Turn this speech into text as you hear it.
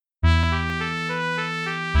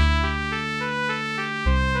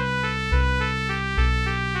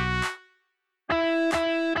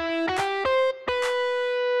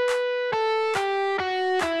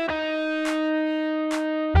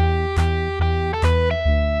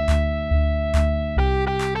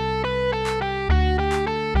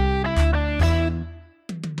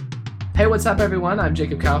what's up, everyone? I'm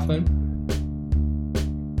Jacob Kaufman.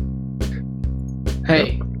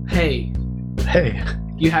 Hey.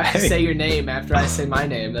 You have to say your name after I say my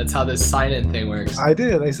name. That's how this sign-in thing works. I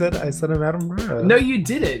did. I said I'm Adam Murrah. No, you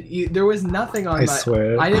didn't. There was nothing on I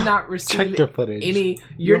swear. I did not receive Check your footage. any.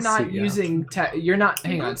 You're not using. You're not.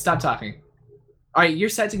 Hang on. Stop talking. All right. You're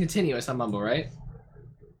set to continuous on Mumble, right?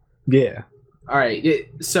 Yeah. All right.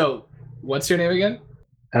 So, what's your name again?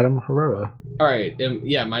 Adam Herrera. All right.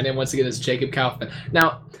 Yeah, my name once again is Jacob Kaufman.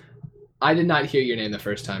 Now, I did not hear your name the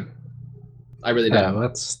first time. I really didn't. Oh,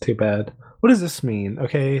 that's too bad. What does this mean?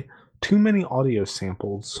 Okay, too many audio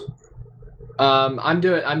samples. I'm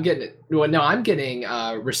getting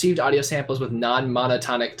received audio samples with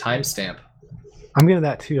non-monotonic timestamp. I'm getting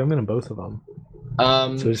that too. I'm getting both of them.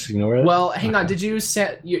 So just ignore it. Well, hang on. Did you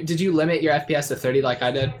limit your FPS to 30 like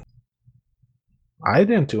I did? I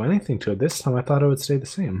didn't do anything to it this time. I thought it would stay the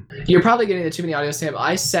same. You're probably getting the too many audio samples.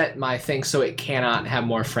 I set my thing so it cannot have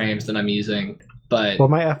more frames than I'm using. But well,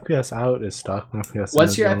 my FPS out is stuck. My FPS.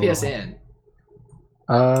 What's your FPS in?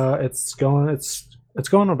 It's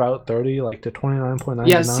going about 30, like to 29.99.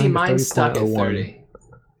 Yeah, see, mine's stuck at 30.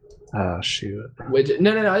 Shoot.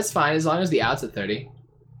 No, it's fine as long as the out's at 30.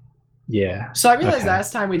 Yeah. So I realized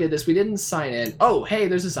last time we did this, we didn't sign in. Oh, hey,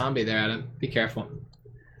 there's a zombie there, Adam. Be careful.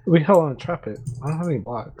 We held on, trap it. I don't have any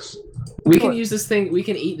blocks. We can use this thing. We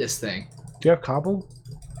can eat this thing. Do you have cobble?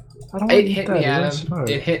 It hit me, Adam.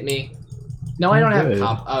 It hit me. No, I don't have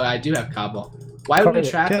cobble. Oh, I do have cobble. Why would we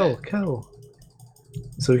trap it? Kill.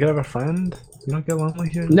 So we could have a friend? You don't get lonely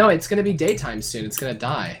here? No, it's going to be daytime soon. It's going to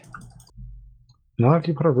die. Not if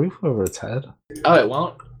you put a roof over its head. Oh, it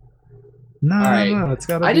won't? No, it's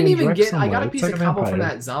got to be I didn't even get... somewhere. I got a piece of cobble from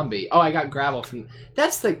that zombie. Oh, I got gravel from...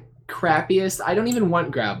 That's the crappiest. I don't even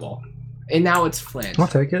want gravel. And now it's flint. I'll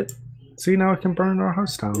take it. See, now it can burn our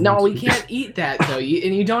house down. No, we can't eat that, though.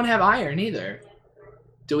 And you don't have iron, either.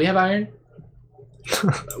 Do we have iron?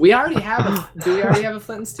 We already have do we already have a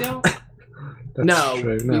flint and steel? No,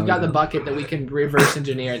 we've got the bucket that we can reverse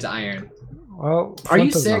engineer into iron. Well, are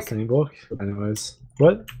you sick? Anyways,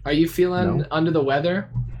 what? Are you feeling under the weather?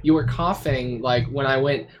 You were coughing like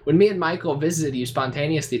when me and Michael visited you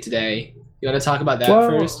spontaneously today. You want to talk about that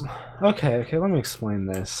first? Okay, let me explain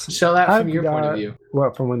this. Show that from your point of view.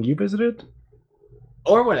 What, from when you visited?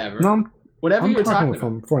 Or whatever. No, whatever you're talking about.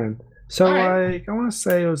 From beforehand. So like, I want to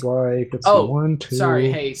say it was like it's 1, 2.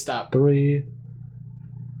 Sorry, hey, stop. 3.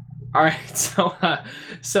 All right,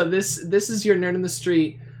 so this is your Nerd in the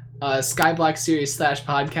Street Skyblock series /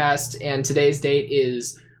 podcast, and today's date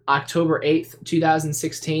is October 8th,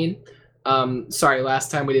 2016. Sorry, last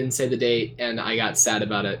time we didn't say the date, and I got sad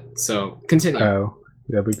about it. So continue. Oh,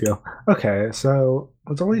 yeah, big deal. Okay, so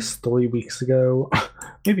it was at least 3 weeks ago,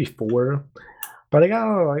 maybe 4, but I got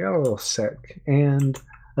a little sick, and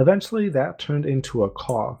eventually that turned into a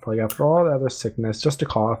cough. Like after all the other sickness, just a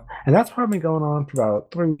cough. And that's probably been going on for about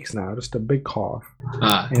 3 weeks now, just a big cough.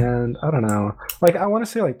 And I don't know. Like I want to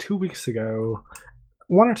say like 2 weeks ago,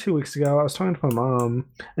 1 or 2 weeks ago, I was talking to my mom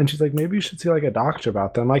and she's like, maybe you should see like a doctor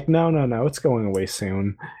about that. I'm like, no, it's going away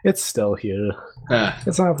soon. It's still here.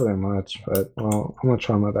 It's not very much, but well, I'm gonna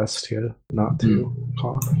try my best here not to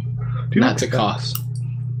cough. Not to cough.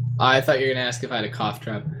 I thought you were gonna ask if I had a cough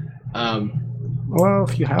drop. Well,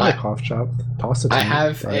 if you have a cough drop, toss it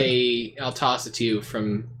to me. I'll toss it to you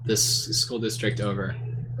from this school district over.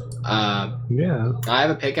 Yeah. I have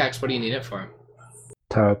a pickaxe. What do you need it for?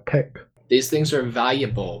 To pick. These things are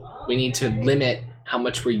valuable. We need to limit how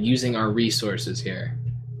much we're using our resources here.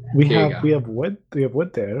 We have wood. We have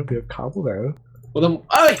wood there. We have cobble there. Well then,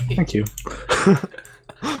 oh! Thank you.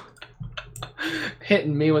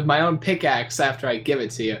 Hitting me with my own pickaxe after I give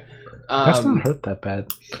it to you. That's not hurt that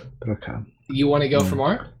bad. But okay. You want to go for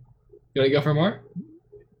more? You want to go for more?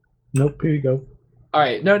 Nope. Here you go. All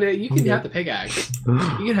right. No, you can have the pickaxe. You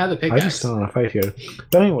can have the pickaxe. I just don't want to fight here.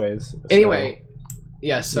 But anyways.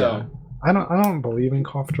 So I don't believe in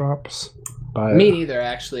cough drops. But me neither.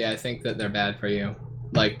 Actually, I think that they're bad for you.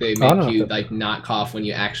 Like they make you like not cough when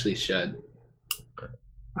you actually should.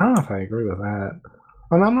 I don't know if I agree with that.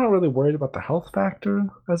 I'm not really worried about the health factor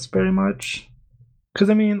as very much. Because,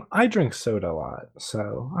 I mean, I drink soda a lot,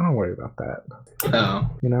 so I don't worry about that. Oh.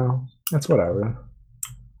 You know? It's whatever.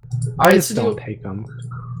 I just don't take them.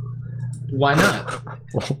 Why not?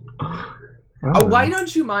 Why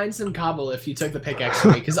don't you mine some cobble if you took the pickaxe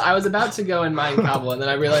from me? Because I was about to go and mine cobble, and then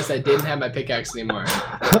I realized I didn't have my pickaxe anymore.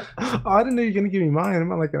 I didn't know you were going to give me mine. I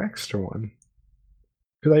meant like an extra one.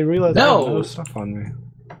 Because I realized I have no stuff on me.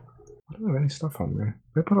 I don't have any stuff on me.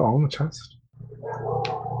 Did I put it all in the chest?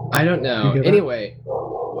 I don't know. Anyway,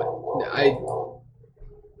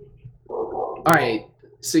 Alright,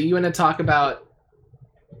 So you want to talk about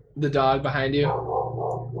the dog behind you?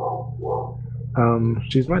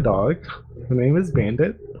 She's my dog. Her name is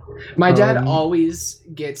Bandit. My dad always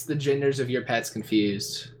gets the genders of your pets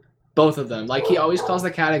confused. Both of them. Like, he always calls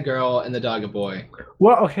the cat a girl and the dog a boy.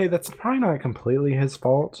 Well, okay, that's probably not completely his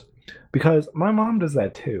fault, because my mom does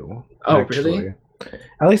that too. Oh, actually. really?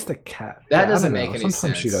 At least the cat. That doesn't make any sense.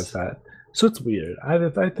 Sometimes she does that. So it's weird. I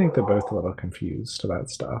think they're both a little confused about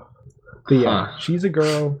stuff. But yeah, she's a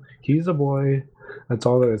girl, he's a boy. That's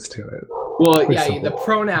all there is to it. Well, pretty simple. The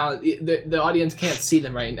pronoun, the audience can't see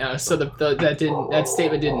them right now, so that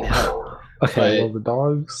statement didn't help. Okay, well, the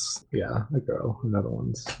dogs, yeah, a girl, another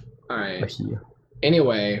one's all right. a he.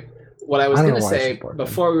 Anyway, what I was going to say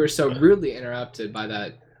before we were so rudely interrupted by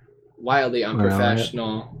that wildly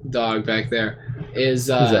unprofessional dog back there is,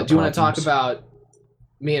 do you want to talk about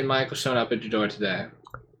me and Michael showing up at your door today?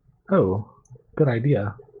 Oh, good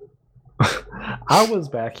idea. I was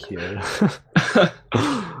back here.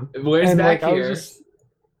 Where's back here?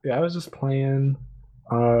 I was just playing.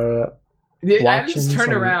 I just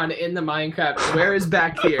turned around in the Minecraft. Where is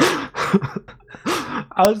back here?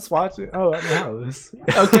 I was just watching. Oh, at my house.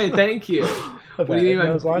 Okay, thank you. What do you mean?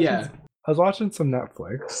 I was watching some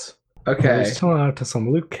Netflix. Okay. I was chilling out to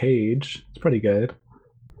some Luke Cage. It's pretty good.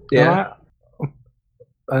 Yeah.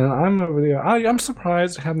 And I'm over there. I'm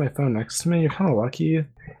surprised to have my phone next to me. You're kind of lucky.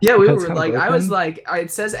 Yeah, we were like, I was like, it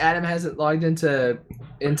says Adam hasn't logged into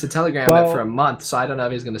Telegram for a month, so I don't know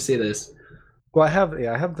if he's going to see this. Well, I have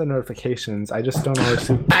the notifications. I just don't always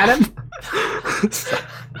see. Adam,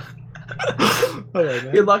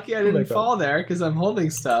 right, you're lucky I didn't fall there because I'm holding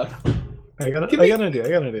stuff. I got an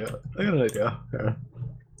idea. Yeah.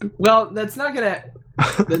 Well, that's not gonna.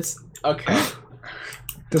 That's okay.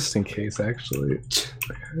 Just in case, actually.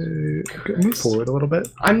 Okay, move forward a little bit.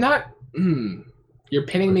 I'm not. You're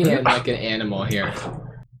pinning me in like an animal here.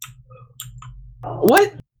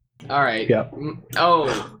 What? All right. Yep.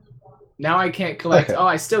 Oh, now I can't collect. Okay. Oh,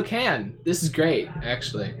 I still can. This is great,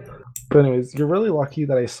 actually. But anyways, you're really lucky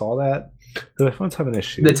that I saw that. The phone's having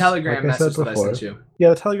issues. The Telegram message that I sent you.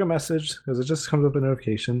 Yeah, the Telegram message, because it just comes up a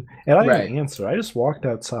notification. And I didn't answer. I just walked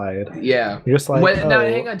outside. Yeah. You're just like, Now,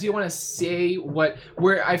 hang on. Do you want to say what...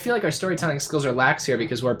 I feel like our storytelling skills are lax here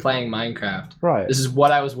because we're playing Minecraft. Right. This is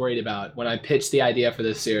what I was worried about when I pitched the idea for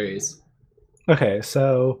this series. Okay,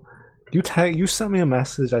 so you sent me a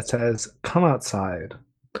message that says, come outside.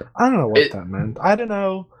 I don't know what that meant. I don't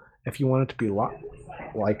know if you wanted to be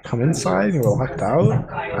like come inside and you were locked out.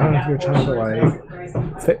 I don't know if you're trying to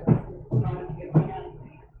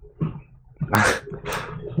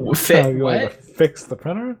like fix the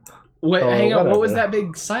printer. What? Hang on. What was that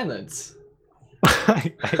big silence?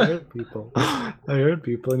 I heard people. I heard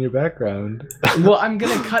people in your background. Well, I'm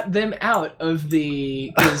gonna cut them out of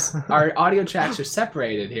because our audio tracks are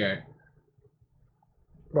separated here.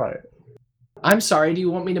 Right. I'm sorry. Do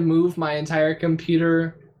you want me to move my entire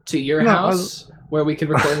computer to your house where we could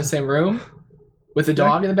record in the same room with a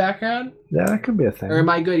dog in the background? Yeah, that could be a thing. Or am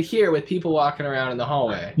I good here with people walking around in the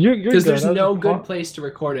hallway? You're good. Because there's no good place to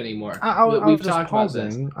record anymore. We've talked about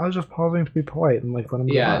this. I was just pausing to be polite and like let them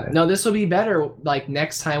go by. No, this will be better. Like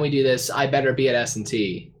next time we do this, I better be at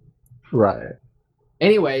S&T. Right.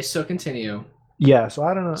 Anyway, so continue. Yeah, so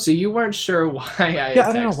I don't know. So you weren't sure why I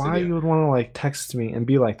don't know why you would want to like text me and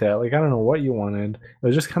be like that. Like I don't know what you wanted. It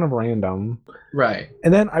was just kind of random. Right.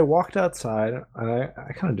 And then I walked outside and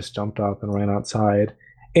I kind of just jumped up and ran outside.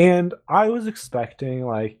 And I was expecting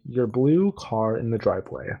like your blue car in the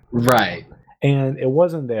driveway. Right. And it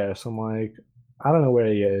wasn't there. So I'm like, I don't know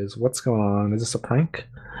where he is. What's going on? Is this a prank?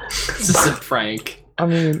 This is a prank. I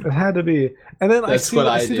mean, it had to be. And then I see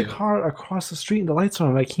the car across the street and the lights are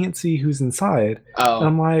on. I can't see who's inside. Oh. And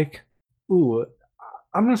I'm like, ooh,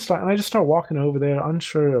 I'm going to start. And I just start walking over there,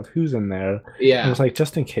 unsure of who's in there. Yeah. And it's like,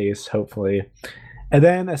 just in case, hopefully. And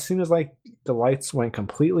then as soon as like the lights went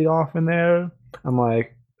completely off in there, I'm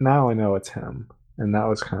like, now I know it's him. And that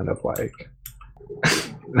was kind of like...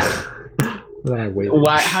 Then I waited.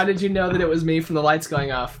 Why? How did you know that it was me from the lights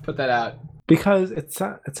going off? Put that out. Because it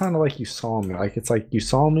sounded like you saw me. Like it's like you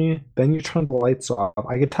saw me, then you turned the lights off.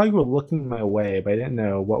 I could tell you were looking my way, but I didn't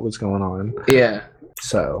know what was going on. Yeah.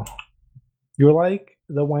 So you were like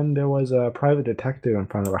when there was a private detective in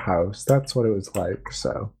front of a house. That's what it was like.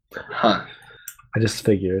 So I just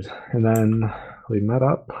figured. And then we met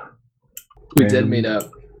up. We did meet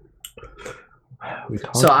up. We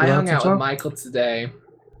talked. So I hung out with Michael today.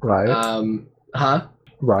 Right.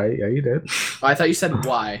 Right, yeah, you did. Oh, I thought you said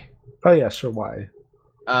why. Oh yeah, sure. Why?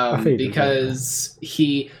 Because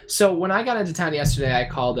so when I got into town yesterday, I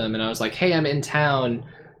called him and I was like, "Hey, I'm in town,"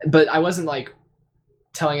 but I wasn't like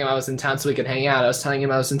telling him I was in town so we could hang out. I was telling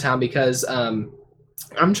him I was in town because I'm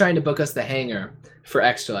trying to book us the hangar for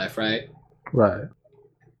Extra Life, right? Right.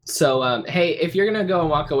 So, hey, if you're gonna go and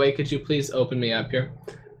walk away, could you please open me up here?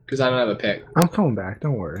 Because I don't have a pick. I'm coming back.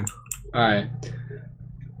 Don't worry. All right.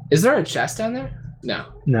 Is there a chest down there? No.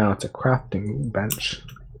 No, it's a crafting bench.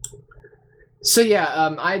 So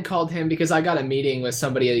yeah, I had called him because I got a meeting with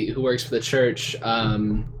somebody who works for the church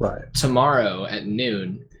Right. tomorrow at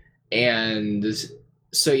noon, and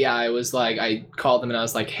so yeah, I called him and I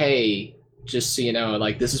was like, hey, just so you know,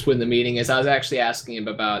 like this is when the meeting is. I was actually asking him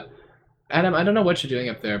about Adam. I don't know what you're doing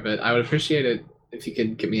up there, but I would appreciate it if you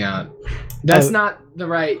could get me out. That's not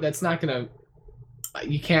gonna.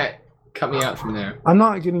 You can't cut me out from there. I'm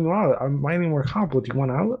not getting you out. I'm mining more cobble. Do you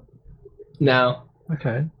want out? No.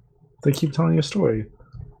 Okay. They keep telling your story.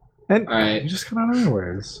 And all right. You just got out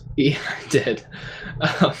anyways. Yeah, I did.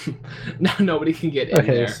 Now nobody can get in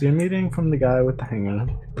there. Okay, so you're meeting from the guy with the hanger.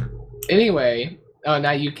 Anyway,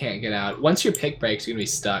 now you can't get out. Once your pick breaks, you're gonna be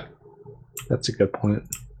stuck. That's a good point.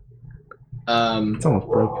 It's almost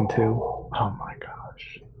broken too. Oh my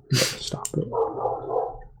gosh. Stop it.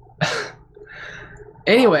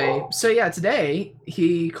 Anyway, so yeah, today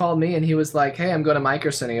he called me and he was like, hey, I'm going to Micro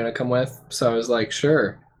Center. You want to come with? So I was like,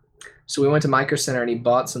 sure. So we went to Micro Center and he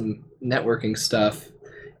bought some networking stuff.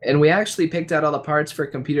 And we actually picked out all the parts for a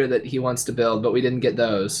computer that he wants to build, but we didn't get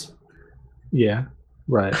those. Yeah,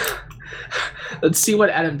 right. Let's see what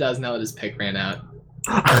Adam does now that his pick ran out.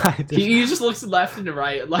 He just looks left and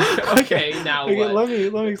right like, okay, now okay, what? Let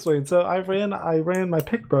me explain. So I ran my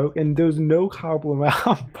pick broke and there was no cobble in my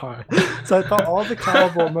part. So I thought all the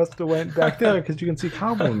cobble must have went back there because you can see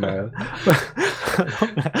cobble in there.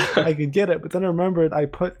 But I could get it, but then I remembered I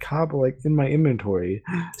put cobble like in my inventory.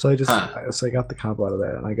 So I got the cobble out of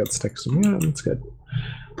there and I got sticks. Yeah, that's good.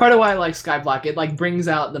 Part of why I like Skyblock, it like brings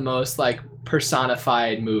out the most like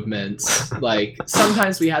personified movements. Like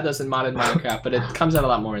sometimes we had those in modded Minecraft, but it comes out a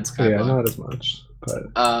lot more in Skyblock. Yeah, not as much. But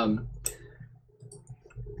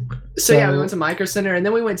so yeah, we went to Micro Center and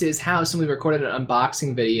then we went to his house and we recorded an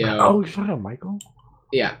unboxing video. Oh, you're talking about Michael?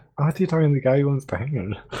 Yeah. I thought you were talking to the guy who owns the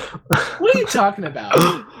hangar. What are you talking about?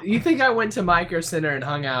 You think I went to Micro Center and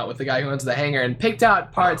hung out with the guy who owns the hangar and picked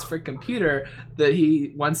out parts for computer that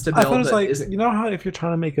he wants to build? I thought it was like, you know how if you're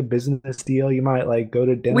trying to make a business deal, you might like go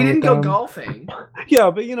to dinner. We didn't go golfing.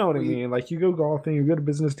 Yeah, but you know what I mean. Like you go golfing, you go to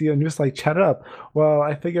business deal, and you just like chat it up. Well,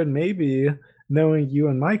 I figured maybe knowing you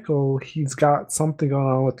and Michael, he's got something going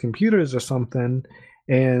on with computers or something,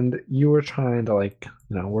 and you were trying to like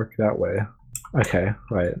work that way. Okay,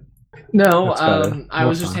 right. No, I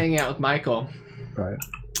was just hanging out with Michael. Right.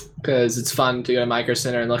 Because it's fun to go to Micro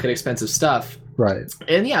Center and look at expensive stuff. Right.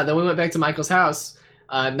 And yeah, then we went back to Michael's house.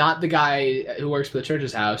 Not the guy who works for the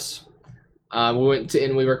church's house. We went to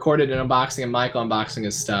and we recorded an unboxing of Michael unboxing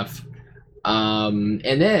his stuff. And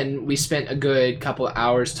then we spent a good couple of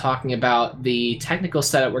hours talking about the technical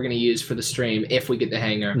setup we're going to use for the stream if we get the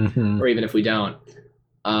hangar, or even if we don't.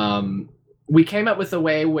 We came up with a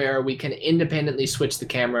way where we can independently switch the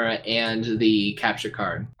camera and the capture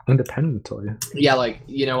card. Independently? Yeah, like,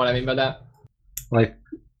 you know what I mean by that? Like,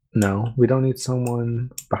 no, we don't need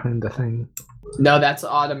someone behind the thing. No, that's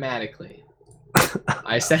automatically.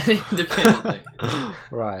 I said independently.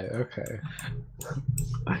 Right, okay.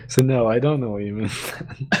 So no, I don't know what you mean.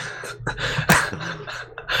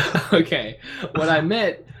 Okay, what I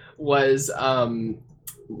meant was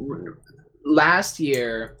last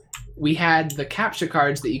year we had the capture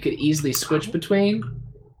cards that you could easily switch between.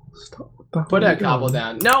 Put a cobble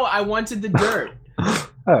down. No, I wanted the dirt.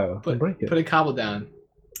 Break it. Put a cobble down.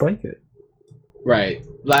 Break it. Right.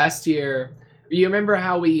 Last year, you remember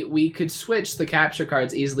how we could switch the capture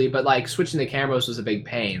cards easily, but like switching the cameras was a big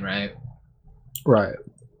pain, right? Right.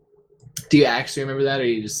 Do you actually remember that, or are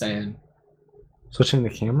you just saying? Switching the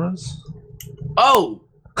cameras? Oh!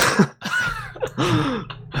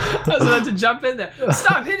 I was about to jump in there.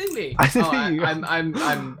 Stop hitting me!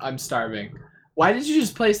 I'm starving. Why did you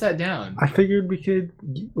just place that down? I figured we could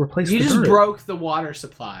replace the dirt. You just broke the water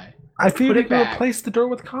supply. I figured we could replace the dirt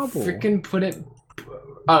with cobble. Freaking put it...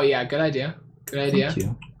 Oh, yeah, good idea. Good idea. Thank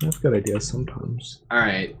you. That's good ideas sometimes. All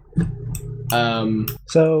right.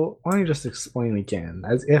 So, why don't you just explain again,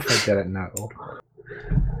 as if I didn't know.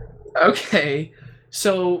 Okay.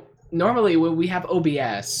 So, normally when we have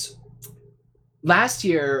OBS... Last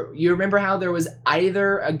year, you remember how there was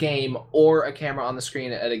either a game or a camera on the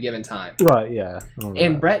screen at a given time? Right, yeah.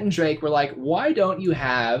 And Brett and Drake were like, why don't you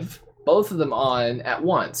have both of them on at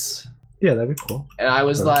once? Yeah, that'd be cool. And I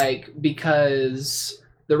was like, because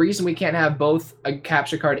the reason we can't have both a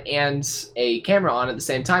capture card and a camera on at the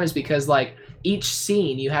same time is because, like, each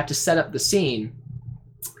scene, you have to set up the scene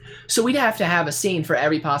So we'd have to have a scene for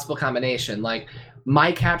every possible combination, like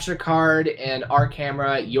my capture card and our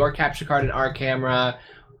camera, your capture card and our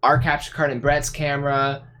capture card and Brett's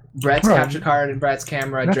camera, Brett's capture card and Brett's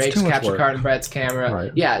camera, That's Drake's too much capture work. card and Brett's camera.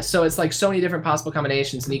 Right. Yeah, so it's like so many different possible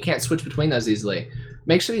combinations, and you can't switch between those easily.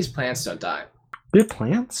 Make sure these plants don't die. We have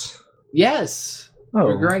plants? Yes. Oh.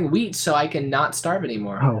 We're growing wheat so I can not starve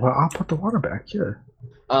anymore. Oh, well, I'll put the water back here.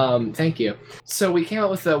 Thank you. So we came up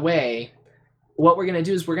with a way. What we're going to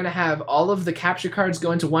do is we're going to have all of the capture cards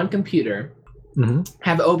go into one computer,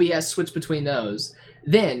 have OBS switch between those.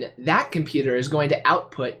 Then that computer is going to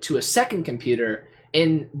output to a second computer,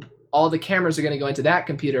 and all the cameras are going to go into that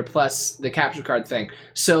computer plus the capture card thing.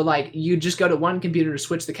 So like you just go to one computer to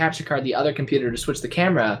switch the capture card, the other computer to switch the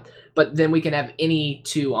camera, but then we can have any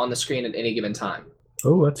two on the screen at any given time.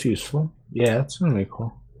 Oh, that's useful. Yeah, that's really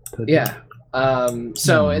cool. Yeah. And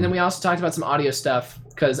then we also talked about some audio stuff,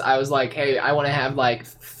 because I was like, hey, I want to have like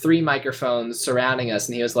 3 microphones surrounding us,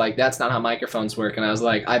 and he was like, that's not how microphones work, and I was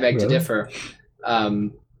like, I beg to differ.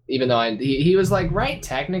 Even though he was like, right,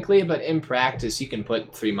 technically, but in practice you can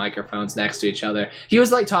put 3 microphones next to each other. He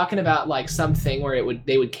was like talking about like something where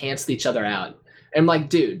they would cancel each other out. And I'm like,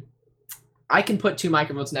 dude, I can put 2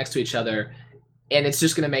 microphones next to each other and it's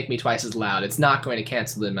just going to make me twice as loud. It's not going to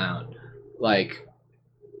cancel them out. Like,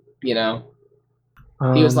 you know?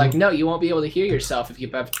 He was like, no, you won't be able to hear yourself if you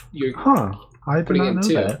have your... I did not know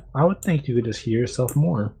that. I would think you could just hear yourself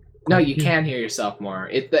more. No, you can hear yourself more.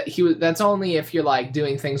 That's only if you're like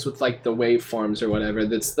doing things with like the waveforms or whatever.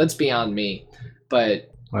 That's beyond me.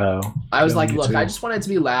 But I was like, look, I just want it to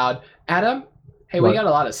be loud. Adam, hey, we got a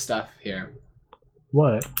lot of stuff here.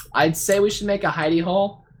 What? I'd say we should make a hidey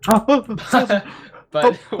hole. But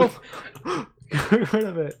But get rid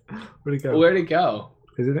of it. Where'd it go? Where'd it go?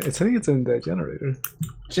 I think it's in the generator.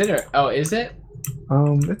 Oh, is it?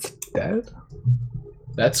 It's dead.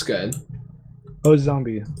 That's good. Oh,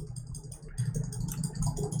 zombie.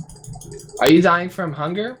 Are you dying from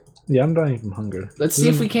hunger? Yeah, I'm dying from hunger. Let's see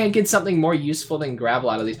if we can't get something more useful than gravel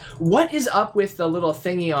out of these. What is up with the little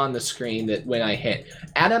thingy on the screen that when I hit?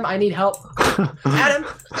 Adam, I need help. Adam!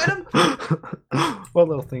 What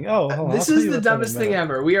little thing? Oh, hold on. This is the dumbest thing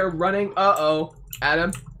ever. We are running. Uh-oh.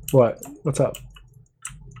 Adam? What? What's up?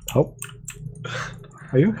 Oh.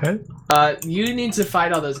 Are you okay? You need to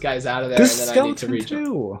fight all those guys out of there, This and then I need to skeleton reach them.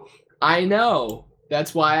 too. I know.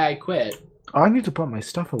 That's why I quit. I need to put my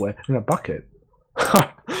stuff away in a bucket.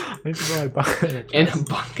 I need to put my bucket in a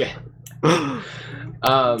bucket. I'm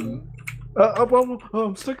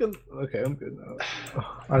stuck in. Okay, I'm good now.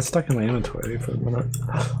 I was stuck in my inventory for a minute.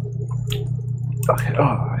 Okay. Oh,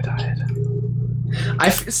 I died.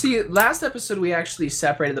 See, last episode we actually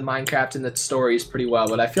separated the Minecraft and the stories pretty well,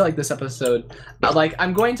 but I feel like this episode, like,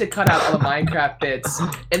 I'm going to cut out all the Minecraft bits,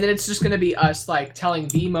 and then it's just going to be us, like, telling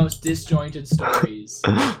the most disjointed stories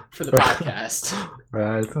for the podcast.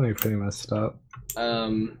 Right, it's only pretty messed up.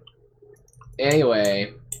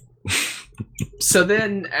 Anyway, so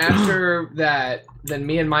then after that, then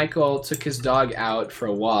me and Michael took his dog out for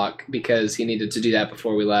a walk because he needed to do that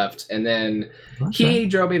before we left, and then he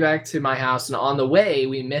drove me back to my house, and on the way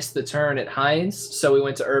we missed the turn at Heinz, so we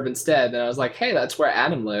went to Herb instead, and I was like, hey, that's where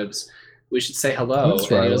Adam lives, we should say hello. And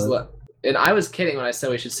he was and I was kidding when I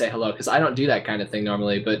said we should say hello, because I don't do that kind of thing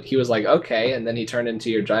normally, but he was like, okay, and then he turned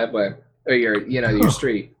into your driveway, or your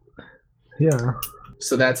street. Yeah.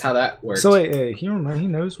 So that's how that works. So wait, he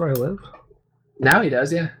knows where I live? Now he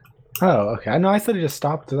does, yeah. Oh, okay. I know. I thought he just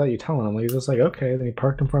stopped without you telling him. He was just like, okay. Then he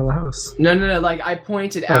parked in front of the house. No. Like, I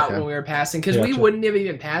pointed out when we were passing, because we wouldn't have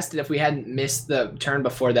even passed it if we hadn't missed the turn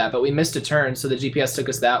before that. But we missed a turn, so the GPS took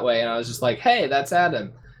us that way, and I was just like, hey, that's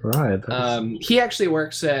Adam. Right. He actually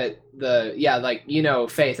works at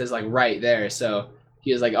Faith is like right there. So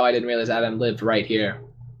he was like, oh, I didn't realize Adam lived right here.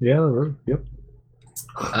 Yeah. Yep.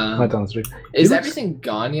 Right down the street. Is everything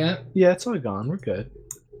gone yet? Yeah, it's all gone. We're good.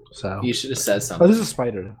 So you should have said something. Oh, there's a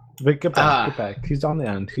spider. But get back. Get back. He's on the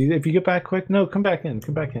end. If you get back quick, no, come back in.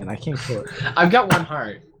 Come back in. I can't kill it. I've got 1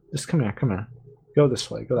 heart. Just come here. Come here. Go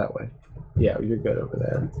this way. Go that way. Yeah, you're good over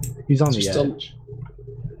there. He's on the edge.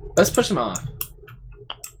 Let's push him off.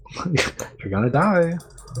 You're gonna die.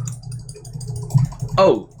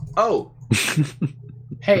 Oh.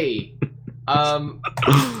 Hey.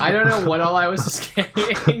 I don't know what all I was just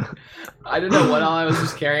carrying.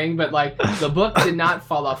 But like the book did not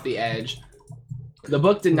fall off the edge. Fall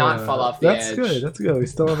off the edge. That's good. We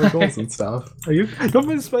still have our goals and stuff. Don't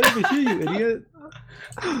put the spider over here, you idiot.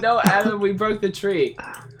 No, Adam, we broke the tree.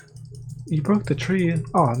 You broke the tree?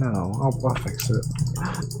 Oh no, I'll fix it.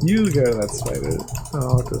 You go to that spider.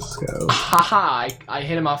 I'll just go. Haha, I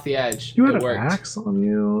hit him off the edge. You had an axe on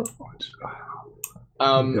you?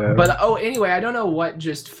 Yeah. But anyway, I don't know what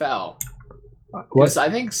just fell. What? I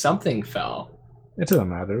think something fell. It doesn't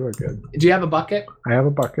matter. We're good. Do you have a bucket? I have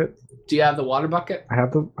a bucket. Do you have the water bucket? I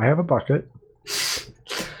have a bucket.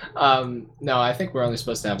 No, I think we're only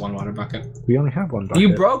supposed to have one water bucket. We only have one bucket.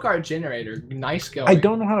 You broke our generator. Nice going. I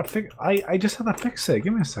don't know how to fix. I just have to fix it.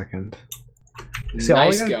 Give me a second. See,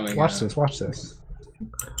 nice going. Watch this. Watch this.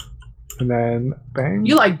 And then bang.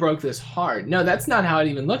 You like broke this hard. No, that's not how it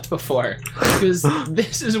even looked before. Because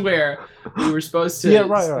this is where we were supposed to. Yeah,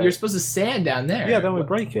 right. You're supposed to sand down there. Yeah, then we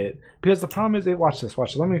break it. Because the problem is, watch this.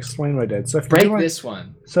 Watch this. Let me explain what I did. So if you break do like, this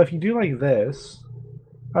one. So if you do like this.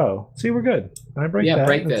 Oh, see, we're good. When I break that,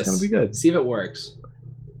 break this. It's gonna be good. See if it works.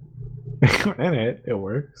 In it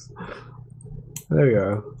works. There we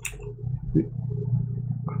go.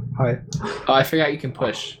 Hi. Oh, I forgot you can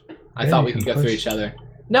push. I thought we could go through each other.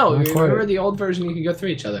 No, remember the old version? You could go through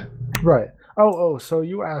each other. Right. Oh. So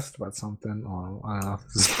you asked about something. Oh, I don't know if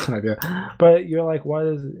this is an idea, but you're like, what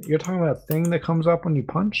is? You're talking about a thing that comes up when you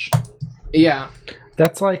punch? Yeah.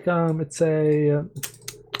 That's like it's a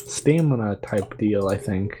stamina type deal, I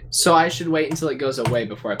think. So I should wait until it goes away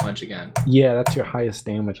before I punch again. Yeah, that's your highest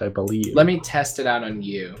damage, I believe. Let me test it out on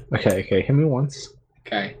you. Okay. Hit me once.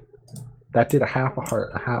 Okay. That did a half a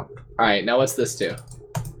heart. A half. All right. Now what's this do?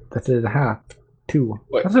 That did a half. 2.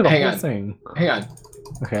 Wait, That's the hang whole on. thing. Hang on.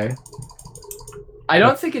 Okay. I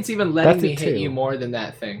don't think it's even letting me That's hit 2. you more than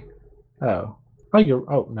that thing. Oh.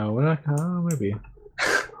 Oh no, we're not. Maybe.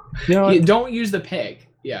 You know what? Don't use the pig.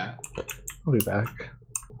 Yeah. I'll be back.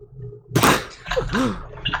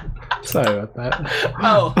 Sorry about that.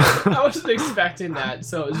 Oh, I wasn't expecting that,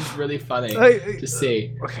 so it was just really funny to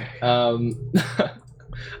see. Okay.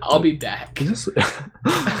 I'll be back.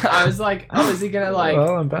 I was like, oh, is he gonna like?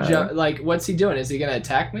 Well, I'm back. Like, what's he doing? Is he gonna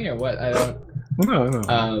attack me or what? I don't.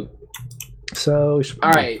 No. So we should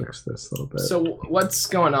probably fix this a little bit. So what's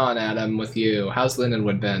going on, Adam, with you? How's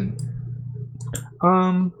Lindenwood been?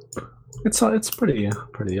 It's pretty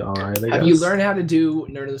alright. Have you learned how to do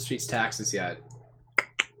Nerd of the Streets taxes yet?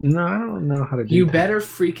 No, I don't know how to do. You better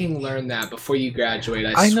freaking learn that before you graduate.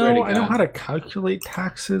 I swear to God. I know how to calculate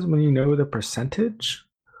taxes when you know the percentage,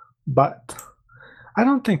 but I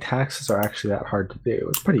don't think taxes are actually that hard to do.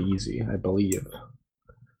 It's pretty easy, I believe.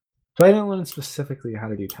 So I didn't learn specifically how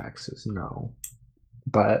to do taxes, no.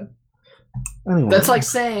 But anyway. That's like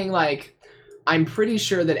saying, like, I'm pretty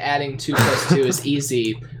sure that adding 2 plus 2 is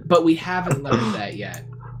easy, but we haven't learned that yet.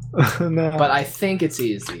 No. But I think it's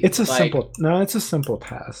easy. It's a simple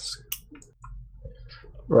task.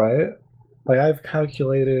 Right? Like I've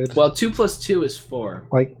calculated. Well, 2 plus 2 is 4.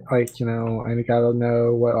 Like I gotta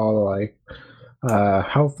know what all the like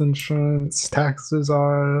health insurance taxes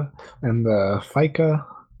are and the FICA,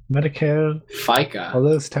 Medicare. FICA. All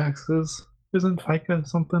those taxes. Isn't FICA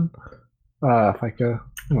something? FICA.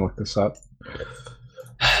 I'm gonna look this up.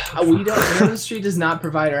 We don't. Nerd of the Street does not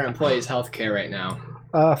provide our employees health care right now.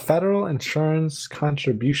 Federal Insurance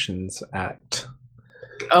Contributions Act.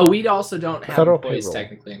 Oh, we also don't have Federal employees payroll.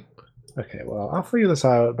 technically. Okay, well, I'll figure this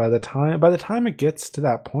out by the time it gets to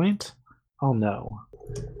that point, I'll know.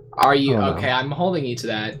 Are you Oh, no. okay? I'm holding you to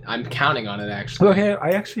that. I'm counting on it actually. Okay, I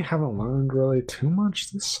actually haven't learned really too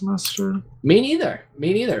much this semester. Me neither.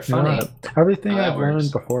 Funny. You know, everything How that I've learned works.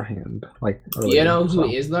 beforehand, like You earlier, know who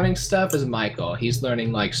so, is learning stuff is Michael. He's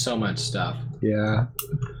learning like so much stuff. Yeah,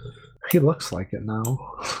 he looks like it now.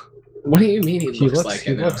 What do you mean he looks like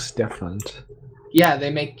he it now? looks different. Yeah, they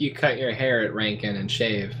make you cut your hair at Rankin and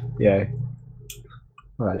shave. Yeah.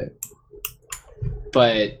 Right.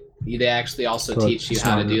 But they actually also So teach you it's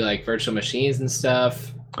how to not- do like virtual machines and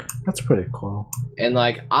stuff. That's pretty cool. And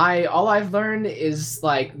like all I've learned is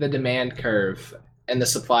like the demand curve and the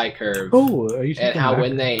supply curve. Oh, are you and taking how mac-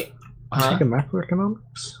 when they taking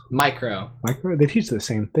macroeconomics? micro. Micro? They teach the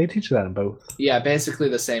same. They teach that in both. Yeah, basically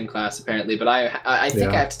the same class apparently, but I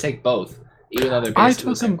think Yeah. I have to take both, even though they're I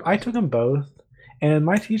basically the same I took them both, and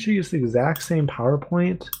my teacher used the exact same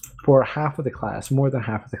PowerPoint for half of the class, more than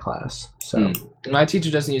half of the class. So My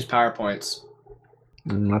teacher doesn't use PowerPoints.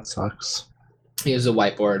 that sucks. He uses a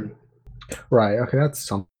whiteboard. Right. Okay, that's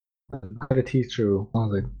something. I had a teacher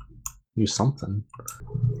who use something.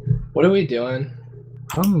 What are we doing?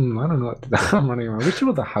 I don't know what to do. I'm running around. We should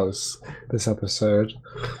build a house this episode.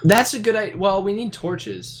 That's a good idea. Well, we need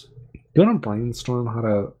torches. You want to brainstorm how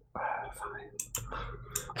to?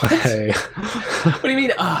 Fine. Okay. What do you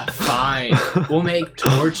mean? Fine. We'll make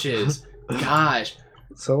torches. Gosh.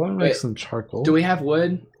 So let me make some charcoal. Do we have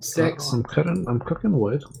wood sticks? I'm cooking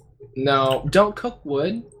wood. No, don't cook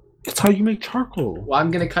wood. That's how you make charcoal. Well, I'm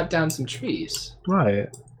gonna cut down some trees. Right.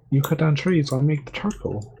 You cut down trees, I'll make the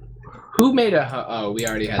charcoal. Who made a? Oh, we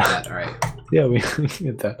already had that. All right. Yeah, we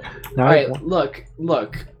get that. Now, All right, look.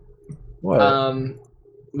 What?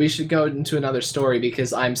 We should go into another story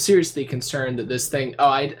because I'm seriously concerned that this thing. Oh,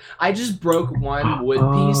 I just broke one wood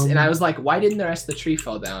piece, and I was like, why didn't the rest of the tree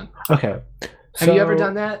fall down? Okay. Have you ever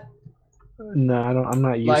done that? No, I don't. I'm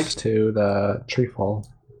not used to the tree fall.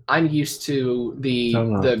 I'm used to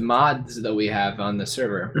the mods that we have on the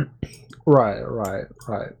server. Right.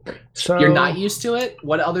 So you're not used to it?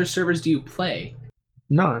 What other servers do you play?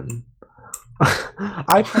 None. Oh.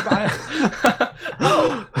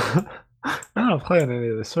 I don't play on any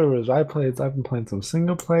of the servers. I've been playing some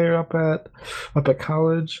single player up at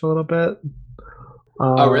college a little bit.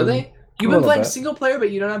 Oh really? You've been playing single player,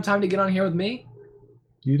 but you don't have time to get on here with me?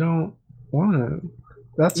 You don't want it.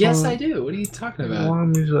 Yes, I do. What are you talking about? Well,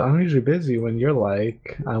 I'm usually busy when you're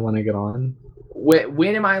like, I want to get on.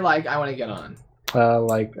 When am I like, I want to get on?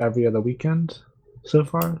 Like every other weekend so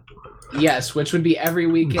far. Yes, which would be every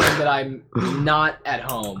weekend that I'm not at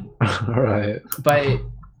home. Right. But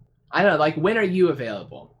I don't know, like, when are you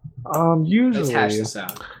available? Usually. Let's hash this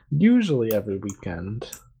out. Usually every weekend.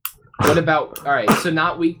 What about, all right, so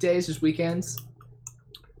not weekdays, just weekends?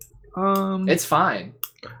 It's fine.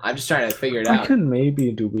 I'm just trying to figure it out. I could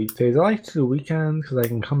maybe do weekdays. I like to do weekends because I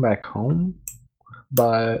can come back home.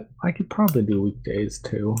 But I could probably do weekdays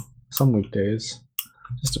too. Some weekdays.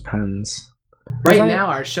 Just depends. Right now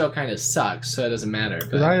our show kind of sucks, so it doesn't matter.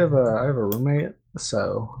 But I have a roommate,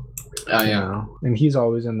 so oh yeah, you know, and he's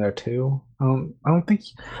always in there too. I don't know.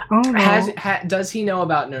 Does he know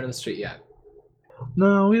about Nerd on the Street yet?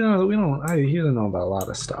 No, we don't. He doesn't know about a lot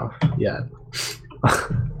of stuff yet.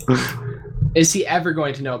 Is he ever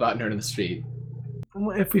going to know about Nerd on the Street?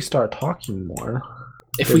 If we start talking more.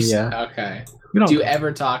 Yeah. Okay. Do you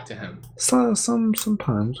ever talk to him?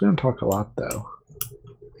 Sometimes. We don't talk a lot though.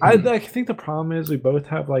 I think the problem is we both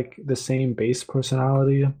have like the same base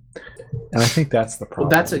personality, and I think that's the problem.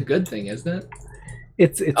 Well, that's a good thing, isn't it?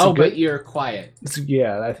 It's but you're quiet.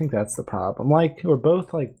 Yeah, I think that's the problem. Like we're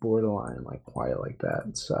both like borderline, like quiet like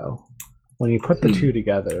that. So when you put the two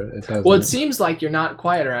together, it doesn't. Well, it seems like you're not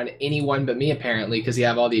quiet around anyone but me apparently, because you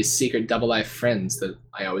have all these secret double life friends that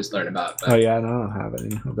I always learn about. But... Oh yeah, I don't have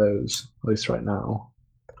any of those, at least right now.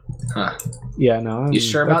 Huh? Yeah, no. You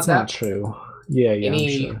sure about that? That's not true. Yeah.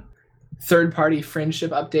 Any I'm sure. Third-party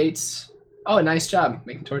friendship updates? Oh, nice job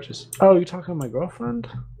making torches. Oh, you talking to my girlfriend?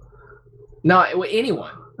 No,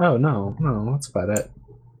 anyone. Oh no, that's about it.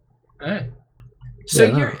 All right. So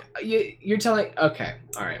you're telling? Okay,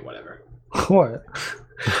 all right, whatever. What?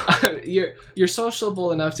 You're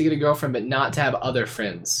sociable enough to get a girlfriend, but not to have other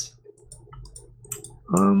friends.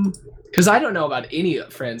 Because I don't know about any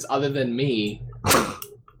friends other than me,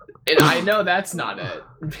 and I know that's not it.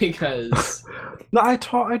 Because no, I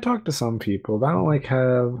talk to some people, but I don't like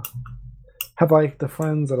have like the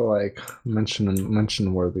friends that are like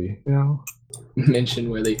mention worthy, you know.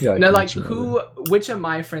 Mention worthy. Yeah, like which of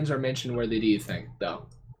my friends are mention worthy? Do you think though?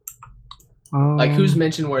 Like who's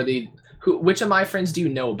mention worthy? Which of my friends do you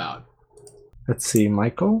know about? Let's see,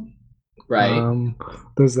 Michael. Right.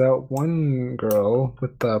 There's that one girl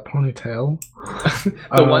with the ponytail.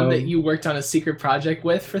 The one that you worked on a secret project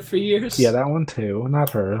with for 3 years? Yeah, that one too.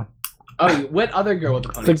 Not her. Oh, what other girl with the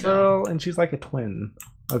ponytail? The girl, and she's like a twin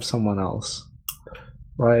of someone else.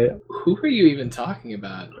 Right? Who are you even talking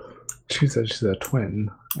about? She said she's a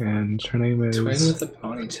twin, and her name is... Twin with a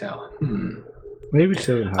ponytail. Maybe she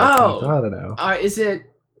doesn't have a ponytail. I don't know. Is it...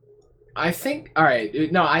 I think...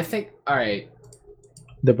 Alright. No, I think... Alright.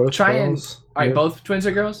 They're both girls? Alright, both twins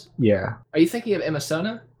are girls? Yeah. Are you thinking of Emma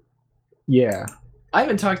Sona? Yeah. I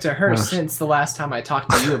haven't talked to her since the last time I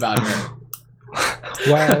talked to you about her.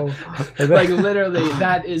 Well... like, literally,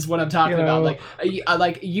 that is what I'm talking about.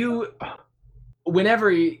 Like you...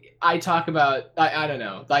 Whenever I talk about... I don't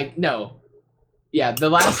know. Like, no. Yeah, the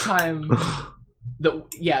last time...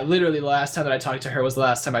 literally the last time that I talked to her was the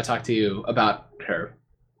last time I talked to you about her.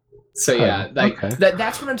 So yeah,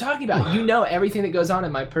 that's what I'm talking about. You know everything that goes on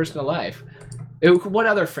in my personal life. What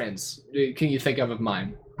other friends can you think of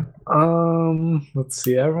mine? Let's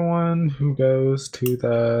see. Everyone who goes to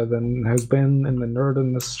has been in the Nerd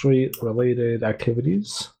in the Street related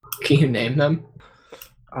activities. Can you name them?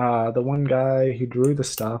 The one guy who drew the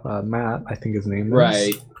stuff, Matt, I think his name is.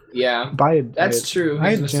 Right. Yeah. That's true.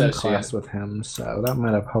 I had gym class with him, so that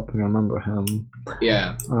might have helped me remember him.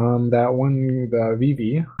 Yeah. That one, the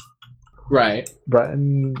Vivi. Right. Brett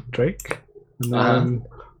and Drake. And then,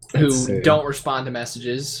 who don't respond to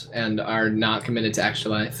messages and are not committed to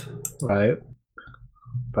actual life. Right.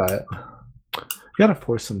 But you gotta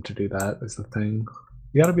force them to do that is the thing.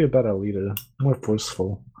 You gotta be a better leader, more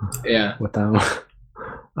forceful. Yeah. With them.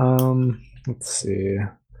 Let's see.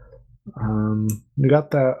 You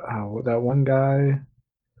got that one guy,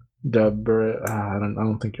 I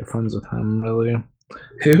don't think you're friends with him really.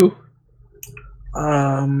 Who?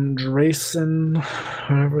 Drayson,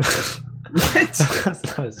 whatever. What?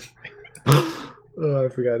 Oh, I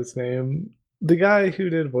forgot his name. The guy who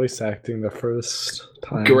did voice acting the first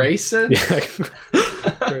time. Grayson? Yeah,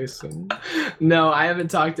 Grayson. No, I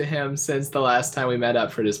haven't talked to him since the last time we met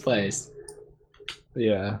up for this place.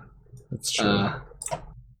 Yeah, that's true.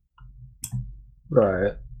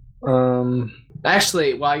 Right.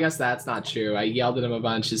 Actually, well, I guess that's not true. I yelled at him a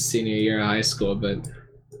bunch his senior year of high school, but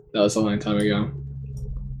that was a long time ago.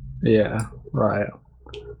 Yeah, right.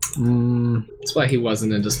 That's why he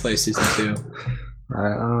wasn't in Display Season 2.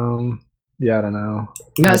 Right. Yeah, I don't know.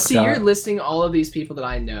 Now, see, you're listing all of these people that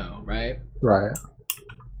I know, right? Right.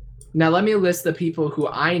 Now, let me list the people who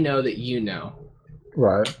I know that you know.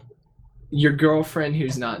 Right. Your girlfriend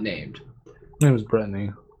who's not named. His name's Brittany.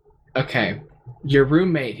 Okay. Your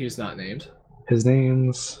roommate who's not named. His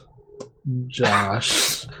name's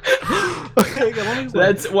Josh. Okay,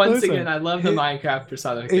 that's once again, I love the Minecraft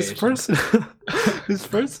personification. His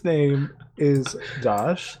first name is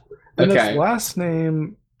Josh, and his last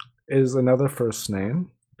name is another first name,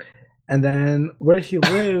 and then where he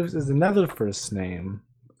lives is another first name.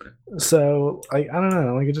 So I don't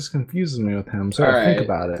know, like it just confuses me with him. So I think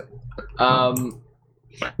about it.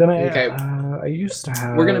 Then I used to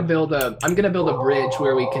have. I'm gonna build a bridge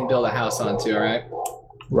where we can build a house onto. All right.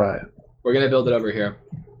 Right. We're gonna build it over here.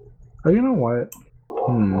 Oh, you know what?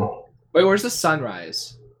 Wait, where's the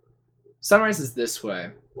sunrise? Sunrise is this way.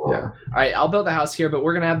 Yeah. All right, I'll build a house here, but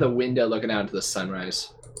we're gonna have the window looking out into the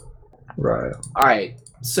sunrise. Right. All right.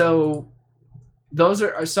 So those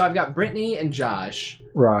are. So I've got Brittany and Josh.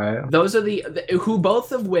 Right. Those are the who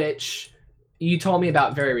both of which you told me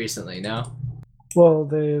about very recently. No. Well,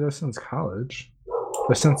 they're since college.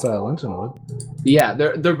 They're since Lintonwood. Yeah,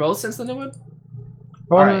 they're both since Lintonwood.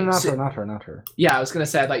 Oh, right, no, not her. Yeah, I was gonna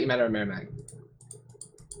say I thought you meant her in Merrimack.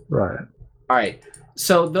 Right. All right.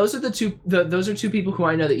 So those are those are two people who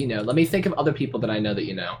I know that you know. Let me think of other people that I know that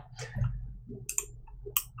you know.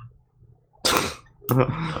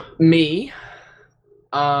 Me,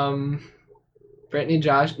 Brittany,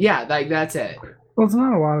 Josh. Yeah, like that's it. Well, it's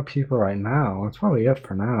not a lot of people right now. It's probably it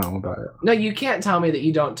for now, but no, you can't tell me that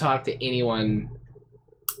you don't talk to anyone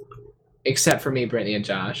except for me, Brittany, and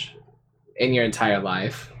Josh in your entire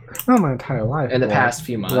life. Not my entire life. In the past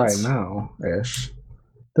few months. Right now, ish.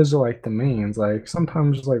 Those are like the mains. Like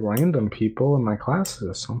sometimes like random people in my classes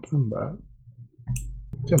or something, but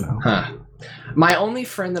you know. Huh. My only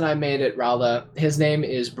friend that I made at Rowla, his name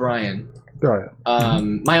is Brian. Right.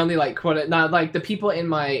 My only like quote, not like the people in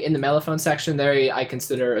the mellophone section there, I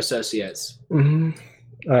consider associates. But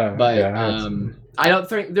yeah, I don't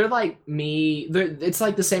think they're like me. It's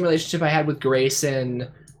like the same relationship I had with Grayson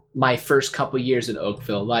my first couple years at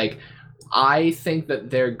Oakville. Like, I think that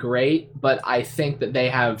they're great, but I think that they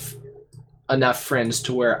have enough friends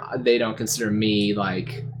to where they don't consider me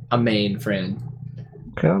like a main friend.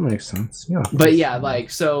 Okay, that makes sense. Yeah. But yeah, like,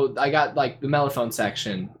 so I got like the mellophone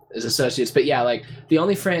section as associates, but yeah, like the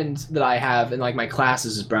only friend that I have in like my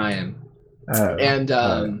classes is Brian.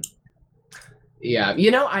 And yeah,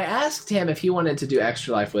 you know, I asked him if he wanted to do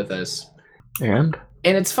Extra Life with us.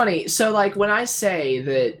 And it's funny. So like when I say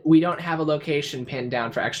that we don't have a location pinned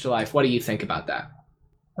down for Extra Life, what do you think about that?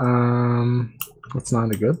 It's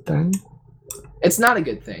not a good thing. It's not a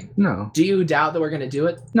good thing. No. Do you doubt that we're going to do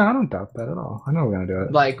it? No, I don't doubt that at all. I know we're going to do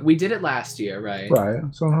it. Like we did it last year, right? Right.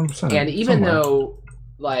 So 100%. And even though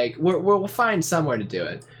like we'll find somewhere to do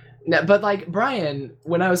it. But like Brian,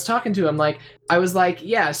 when I was talking to him, like I was like,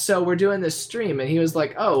 yeah, so we're doing this stream, and he was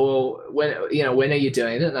like, oh, well, when are you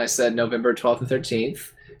doing it? And I said November 12th and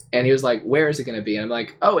 13th, and he was like, where is it going to be? And I'm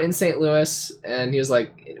like, oh, in St. Louis. And he was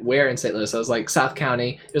like, where in St. Louis? I was like, South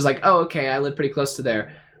County. He was like, oh, okay, I live pretty close to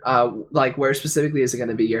there. Like where specifically is it going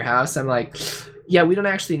to be? Your house? I'm like, yeah, we don't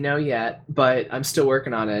actually know yet, but I'm still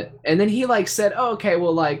working on it. And then he like said, oh, okay,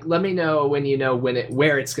 well, like let me know when you know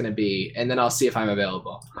where it's going to be, and then I'll see if I'm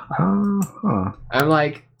available. I'm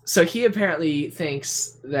like, so he apparently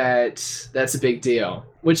thinks that that's a big deal,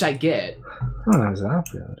 which I get. I don't know if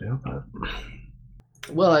that's a big deal, but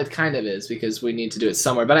well, it kind of is because we need to do it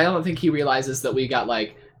somewhere. But I don't think he realizes that we got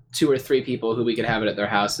like 2 or 3 people who we could have it at their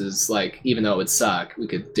houses. Like, even though it would suck, we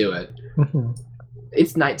could do it.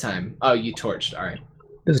 It's nighttime. Oh, you torched. All right.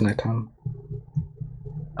 It is nighttime.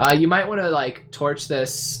 You might want to like torch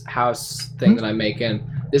this house thing that I'm making.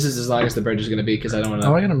 This is as long as the bridge is going to be because I don't want to.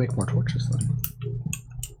 Oh, I gotta make more torches then.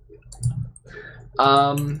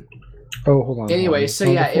 Oh, hold on. Anyway, so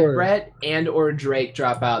yeah, if Brett and or Drake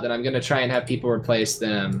drop out, then I'm gonna try and have people replace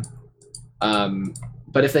them.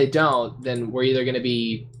 But if they don't, then we're either going to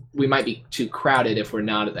be, we might be too crowded if we're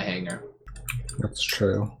not at the hangar. That's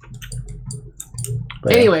true.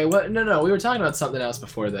 But anyway, no, we were talking about something else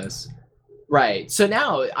before this. Right. So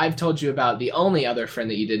now I've told you about the only other friend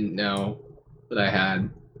that you didn't know that I had.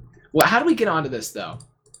 Well, how do we get onto this, though?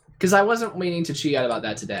 Because I wasn't meaning to cheat out about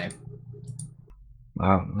that today.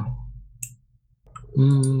 I don't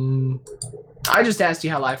know. I just asked you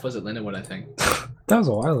how life was at Lindenwood, I think. That was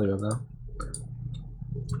a while ago, though.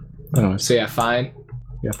 Anyway, So yeah, fine.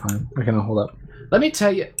 yeah, fine. Okay, now hold up. Let me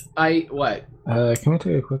tell you, what? Can we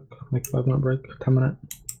take a quick, 5-minute break? 10-minute?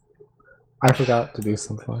 I forgot to do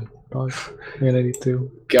something. Probably. I'm gonna need to.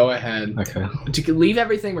 Go ahead. Okay. But you can leave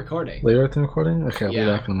everything recording. Leave everything recording? Okay, I'll Yeah.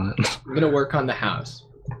 be back in a minute. I'm gonna work on the house.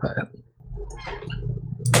 Alright.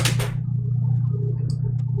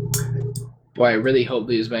 Boy, I really hope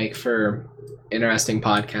these make for interesting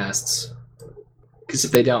podcasts. Because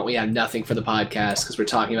if they don't, we have nothing for the podcast because we're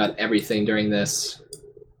talking about everything during this.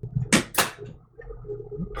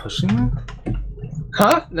 Pushing me?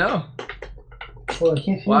 Huh? No. Well, I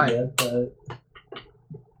can't hear Why? you, but...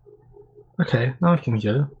 Okay, now I can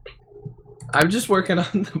hear. I'm just working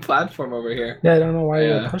on the platform over here. Yeah, I don't know why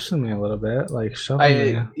Yeah. you're pushing me a little bit, like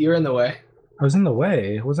shoving me. You're in the way. I was in the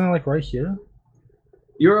way. Wasn't I like right here?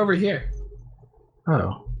 You're over here.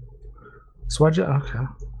 Oh. So why'd you... Okay.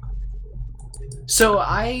 So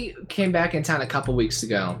I came back in town a couple weeks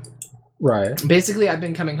ago. Right. Basically, I've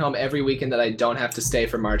been coming home every weekend that I don't have to stay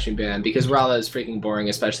for marching band because Raleigh is freaking boring,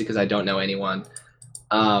 especially because I don't know anyone.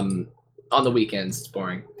 On the weekends, it's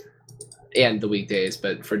boring. And the weekdays,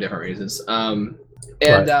 but for different reasons.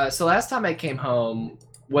 So last time I came home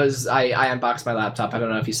was I unboxed my laptop. I don't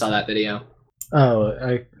know if you saw that video. Oh,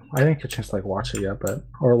 I didn't get a chance to like watch it yet, but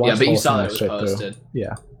watch Yeah, but the you whole saw thing that it was straight posted. through.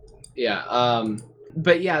 Yeah. Yeah.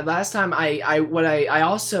 But yeah, last time I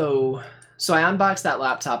unboxed that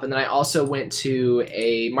laptop, and then I also went to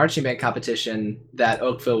a marching band competition that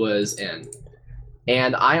Oakville was in.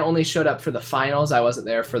 And I only showed up for the finals. I wasn't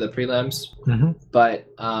there for the prelims. Mm-hmm. But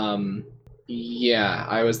yeah,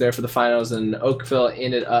 I was there for the finals, and Oakville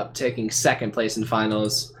ended up taking second place in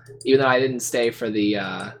finals, even though I didn't stay for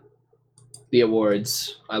the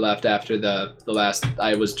awards. I left after the last.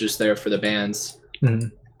 I was just there for the bands.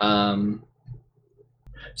 Mm-hmm.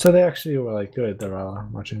 So they actually were like good. They're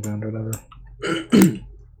marching band or whatever.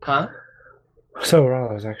 Huh? So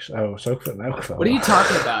Raleigh was actually so Oakville. What are you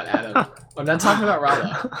talking about, Adam? I'm not talking about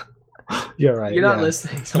Raleigh. You're right. You're not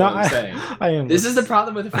listening to what I'm saying. I am. This is the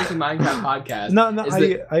problem with the freaking Minecraft podcast. No,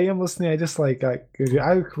 I am listening. I just like I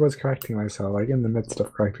was correcting myself, like in the midst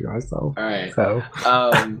of correcting myself. All right. So.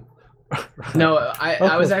 No,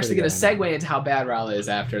 I was actually going to segue into how bad Raleigh is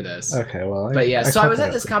after this. Okay, well. But yeah, so I was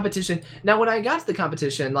at this competition. Now, when I got to the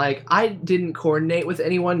competition, like I didn't coordinate with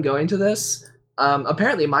anyone going to this.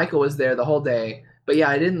 Apparently, Michael was there the whole day. But yeah,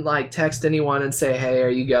 I didn't like text anyone and say, "Hey, are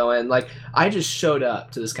you going?" Like I just showed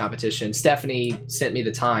up to this competition. Stephanie sent me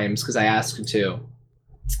the times because I asked her to.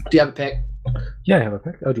 Do you have a pick? Yeah, I have a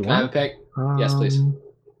pick. Oh, do you Can I have want? a pick? Yes, please.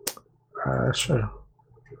 Sure.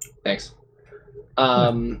 Thanks.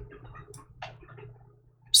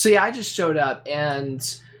 So yeah, I just showed up, and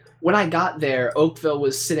when I got there, Oakville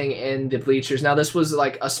was sitting in the bleachers. Now this was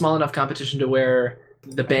like a small enough competition to where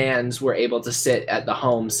the bands were able to sit at the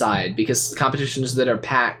home side, because competitions that are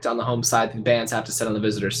packed on the home side, the bands have to sit on the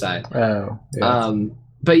visitor side. Oh. Yeah.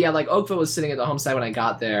 But yeah, like Oakville was sitting at the home side when I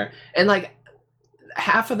got there, and like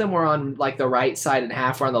half of them were on like the right side and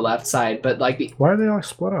half were on the left side. But like why are they all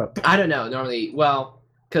split up? I don't know. Normally, well,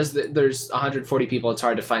 because there's 140 people, it's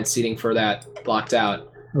hard to find seating for that blocked out.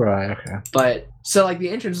 Right. Okay. But so like the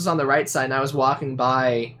entrance was on the right side, and I was walking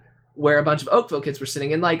by where a bunch of Oakville kids were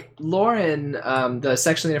sitting, and like Lauren, the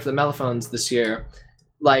section leader for the Mellophones this year,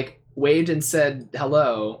 like waved and said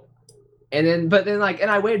hello, and then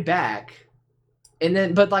I waved back, and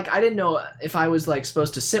then but like I didn't know if I was like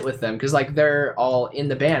supposed to sit with them because like they're all in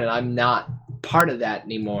the band and I'm not part of that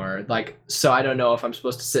anymore, like so I don't know if I'm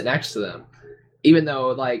supposed to sit next to them. Even though,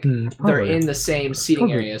 like, they're in the same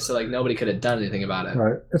seating area, so, like, nobody could have done anything about it.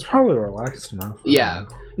 Right. It's probably relaxed enough. Yeah.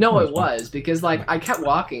 No, it was, because, like, I kept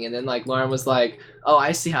walking, and then, like, Lauren was like, "Oh,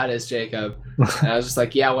 I see how it is, Jacob." And I was just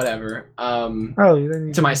like, "Yeah, whatever."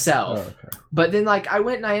 To myself. Oh, okay. But then, like, I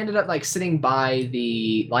went and I ended up, like, sitting by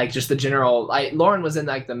the, like, just the general... Lauren was in,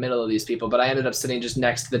 like, the middle of these people, but I ended up sitting just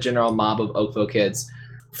next to the general mob of Oakville kids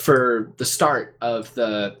for the start of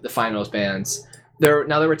the finals bands. There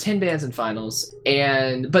were 10 bands in finals,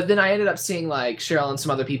 but then I ended up seeing like Cheryl and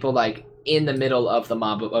some other people like in the middle of the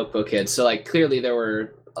mob of Oakville kids. So like clearly there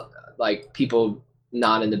were like people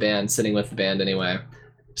not in the band sitting with the band anyway.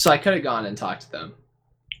 So I could have gone and talked to them.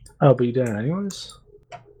 Oh, but you did it anyways?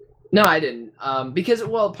 No, I didn't. Because,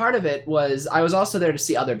 well, part of it was I was also there to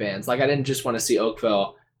see other bands. Like, I didn't just want to see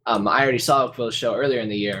Oakville. I already saw Oakville's show earlier in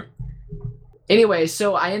the year. Anyway,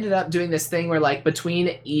 so I ended up doing this thing where, like, between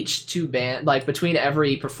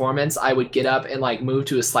every performance, I would get up and, like, move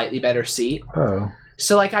to a slightly better seat. Oh.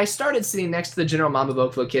 So, like, I started sitting next to the General Mamba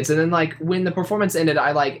Oakville kids, and then, like, when the performance ended,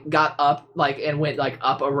 I, like, got up, like, and went, like,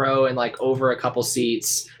 up a row and, like, over a couple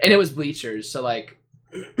seats. And it was bleachers, so, like,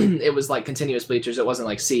 it was, like, continuous bleachers. It wasn't,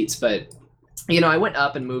 like, seats, but, you know, I went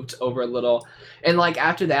up and moved over a little. And, like,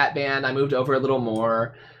 after that band, I moved over a little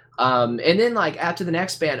more. And then, like, after the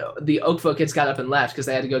next band, the Oakville kids got up and left because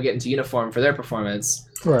they had to go get into uniform for their performance.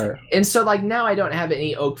 Right. And so, like, now I don't have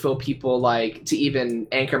any Oakville people, like, to even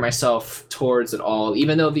anchor myself towards at all,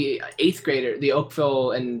 even though the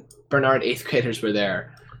Oakville and Bernard 8th graders were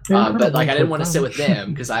there. Yeah, but, like, I didn't want to sit with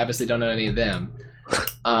them because I obviously don't know any of them.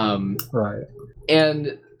 Right.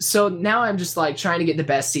 And so now I'm just, like, trying to get the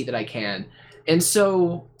best seat that I can. And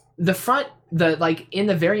so the front, like, in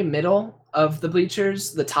the very middle of the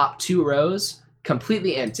bleachers, the top 2 rows,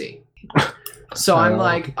 completely empty. So I'm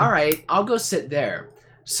like, all right, I'll go sit there.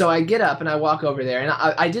 So I get up and I walk over there, and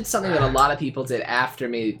I did something that a lot of people did after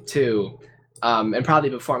me too, and probably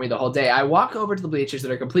before me the whole day. I walk over to the bleachers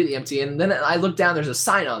that are completely empty, and then I look down, there's a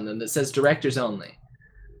sign on them that says directors only.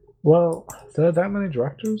 Well, there are that many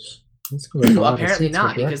directors? Like well, apparently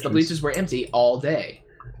not, because the bleachers were empty all day.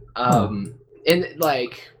 And,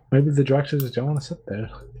 like... Maybe the directors don't want to sit there.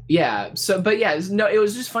 Yeah, so, but yeah, it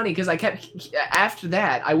was just funny because after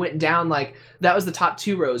that, I went down, like, that was the top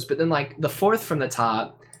 2 rows, but then, like, the 4th from the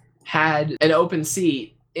top had an open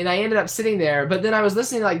seat, and I ended up sitting there, but then I was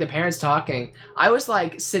listening to, like, the parents talking. I was,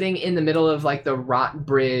 like, sitting in the middle of, like, the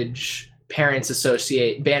Rockbridge Band Parents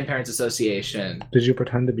Association. Did you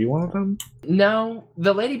pretend to be one of them? No,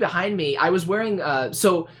 the lady behind me, I was wearing,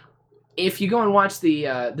 so... If you go and watch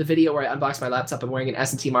the video where I unboxed my laptop, I'm wearing an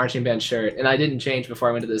S&T marching band shirt, and I didn't change before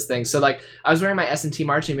I went to this thing. So, like, I was wearing my S&T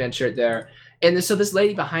marching band shirt there, and so this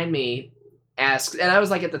lady behind me asked, and I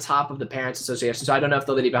was, like, at the top of the Parents Association, so I don't know if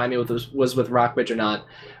the lady behind me was with Rockbridge or not,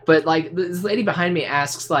 but, like, this lady behind me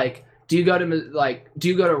asks, like, do you go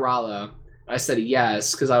to Rolla? I said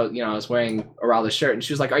yes, because I was wearing a Rolla shirt, and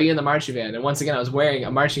she was like, are you in the marching band? And once again, I was wearing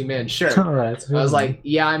a marching band shirt. All right. I was like,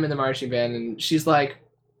 yeah, I'm in the marching band, and she's like,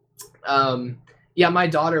 yeah, my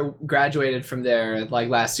daughter graduated from there, like,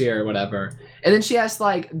 last year or whatever. And then she asked,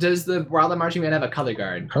 like, does the Rolla marching band have a color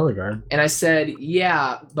guard? Color guard? And I said,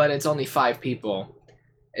 yeah, but it's only 5 people.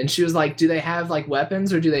 And she was like, do they have, like,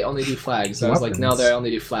 weapons, or do they only do flags? I was like, no, they only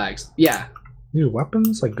do flags. Yeah. You do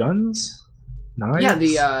weapons? Like guns? Knives?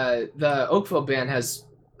 Yeah, the Oakville band has...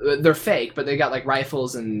 They're fake, but they got, like,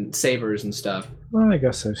 rifles and sabers and stuff. Well, I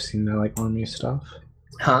guess I've seen that, like, army stuff.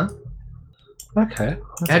 Huh? Okay.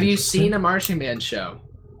 Have you seen a marching band show?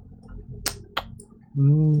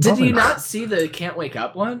 Did Probably you not see the Can't Wake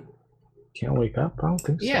Up one? Can't Wake Up? I don't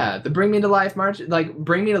think so. Yeah, the Bring Me to Life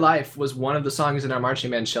Bring Me to Life was one of the songs in our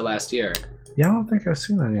marching band show last year. Yeah, I don't think I've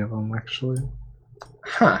seen any of them, actually.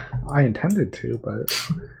 Huh. I intended to, but...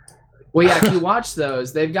 Well, yeah, if you watch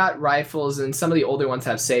those, they've got rifles, and some of the older ones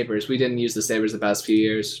have sabers. We didn't use the sabers the past few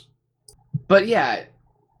years. But yeah...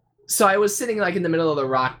 So I was sitting, like, in the middle of the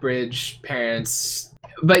Rockbridge Parents,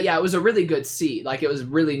 but yeah, it was a really good seat. Like, it was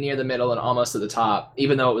really near the middle and almost at the top,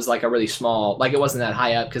 even though it was, like, a really small, like, it wasn't that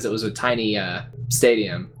high up because it was a tiny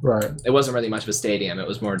stadium. Right. It wasn't really much of a stadium. It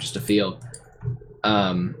was more just a field.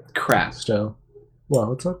 Crap. Still. Well,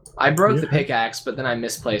 what's up? I broke the pickaxe, but then I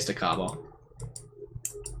misplaced a cobble.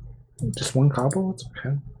 Just one cobble? It's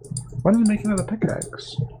okay. Why didn't you make another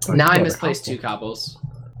pickaxe? Now I misplaced 2 cobbles.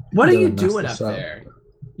 What are you doing up there?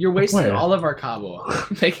 You're wasting all of our cobble,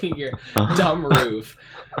 making your dumb roof.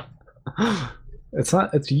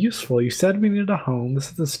 It's useful. You said we needed a home. This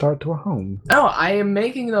is the start to a home. Oh, I am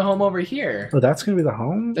making the home over here. Oh, that's going to be the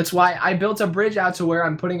home? That's why I built a bridge out to where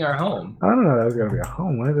I'm putting our home. I don't know that was going to be a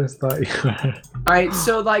home. I just thought you were... Alright,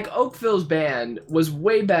 so, like, Oakville's band was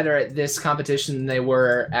way better at this competition than they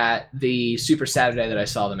were at the Super Saturday that I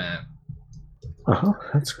saw them at. Uh-huh,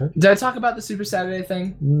 that's good. Did I talk about the Super Saturday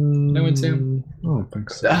thing I went to? I don't think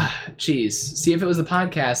so. Jeez. See, if it was the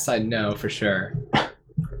podcast, I'd know for sure.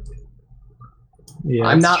 Yeah,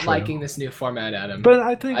 I'm not liking this new format, Adam. But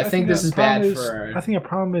I think this is bad for... I think a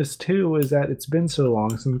problem is, too, is that it's been so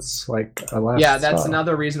long since, like, I last Yeah, that's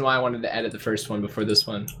another reason why I wanted to edit the first one before this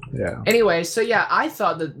one. Yeah. Anyway, so yeah, I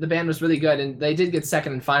thought that the band was really good, and they did get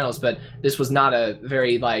second in finals, but this was not a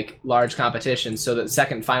very, like, large competition, so the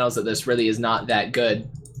second finals of this really is not that good.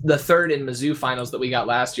 The third in Mizzou finals that we got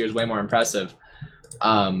last year is way more impressive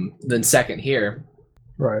than second here.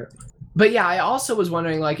 Right. But yeah, I also was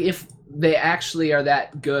wondering like if they actually are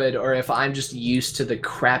that good, or if I'm just used to the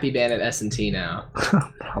crappy band at S&T now.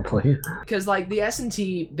 Probably. Because like the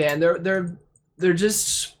S&T band, they're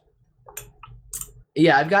just,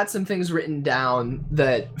 yeah. I've got some things written down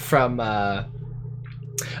that from.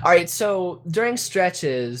 All right, so during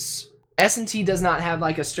stretches, S&T does not have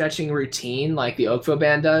like a stretching routine like the Oakville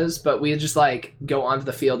band does, but we just like go onto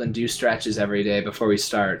the field and do stretches every day before we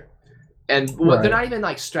start. And they're not even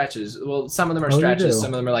like stretches. Well, some of them are stretches,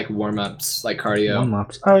 some of them are like warm-ups, like cardio.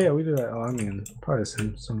 Warm-ups. Oh yeah, we do that. Oh, I mean, probably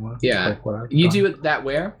somewhat. Yeah. Like what you do it that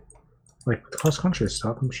where? Like cross-country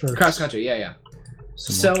stuff, I'm sure. Cross-country, yeah.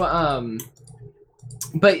 So,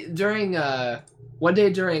 but during, one day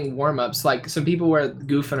during warm-ups, like some people were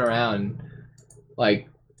goofing around, like,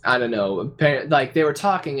 I don't know, like they were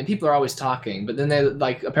talking, and people are always talking, but then they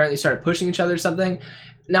like apparently started pushing each other or something.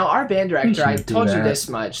 Now our band director, I told you this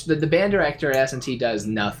much, the band director at S&T does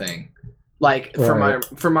nothing, like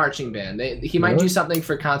for marching band. He might do something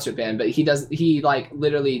for concert band, but he like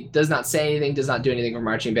literally does not say anything, does not do anything for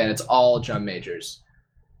marching band. It's all drum majors.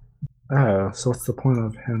 Oh, so what's the point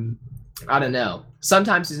of him? I don't know.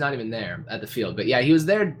 Sometimes he's not even there at the field, but yeah, he was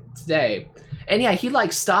there today. And yeah, he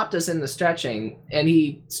like stopped us in the stretching, and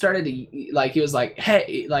he started to like, he was like,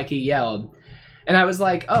 hey, like he yelled. And I was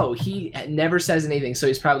like, oh, he never says anything, so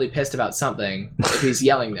he's probably pissed about something if he's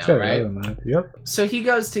yelling now, right? Yep. So he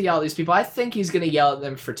goes to yell at these people. I think he's going to yell at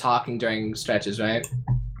them for talking during stretches, right?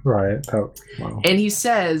 Right. Oh, wow. And he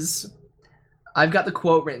says, I've got the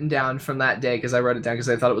quote written down from that day because I wrote it down because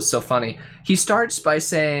I thought it was so funny. He starts by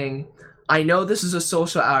saying, I know this is a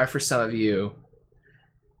social hour for some of you.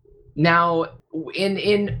 Now,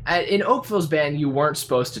 in Oakville's band, you weren't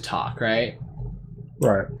supposed to talk, right?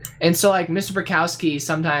 Right. And so, like, Mr. Bukowski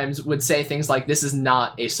sometimes would say things like, this is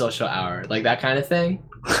not a social hour, like that kind of thing.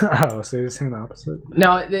 Oh, so you're saying the opposite?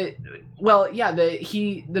 No, the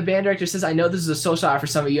band director says, I know this is a social hour for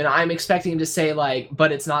some of you, and I'm expecting him to say, like,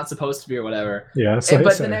 but it's not supposed to be or whatever. Yeah, so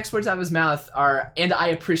but the next words out of his mouth are, and I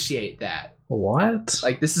appreciate that. What?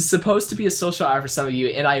 Like, this is supposed to be a social hour for some of you,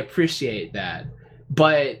 and I appreciate that.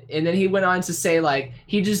 But, and then he went on to say, like,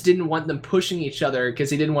 he just didn't want them pushing each other because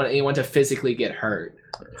he didn't want anyone to physically get hurt.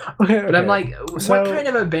 Okay. But I'm like, what kind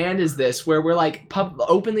of a band is this where we're, like,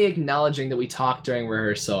 openly acknowledging that we talk during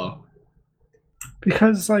rehearsal?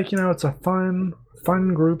 Because, like, you know, it's a fun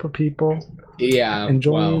group of people. Yeah.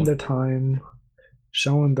 Enjoying the time.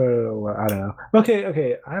 Showing I don't know.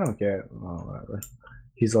 Okay, I don't get whatever.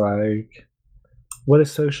 He's like, what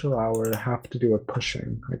does social hour have to do with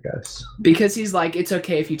pushing, I guess? Because he's like, it's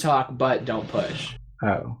okay if you talk, but don't push.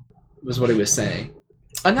 Oh. Was what he was saying.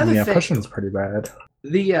 Another thing. Pushing's pretty bad.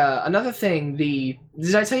 Another thing,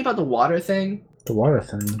 did I tell you about the water thing? The water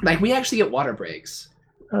thing? Like, we actually get water breaks.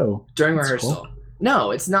 Oh. During rehearsal. Cool.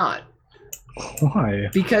 No, it's not. Why?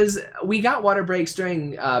 Because we got water breaks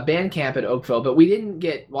during band camp at Oakville, but we didn't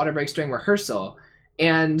get water breaks during rehearsal.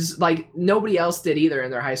 And, like, nobody else did either in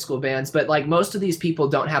their high school bands, but, like, most of these people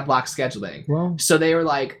don't have block scheduling. Well, so they were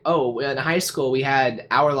like, oh, in high school we had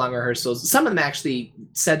hour-long rehearsals. Some of them actually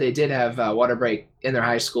said they did have water break in their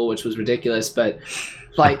high school, which was ridiculous. But,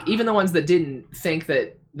 like, even the ones that didn't think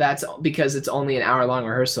that that's because it's only an hour-long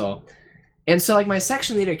rehearsal. And so, like, my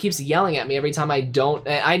section leader keeps yelling at me every time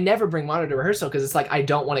I never bring water to rehearsal because it's like I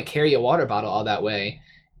don't want to carry a water bottle all that way.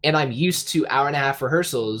 And I'm used to hour-and-a-half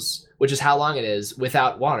rehearsals, which is how long it is,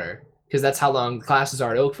 without water. Because that's how long classes are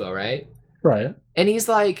at Oakville, right? Right. And he's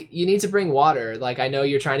like, you need to bring water. Like, I know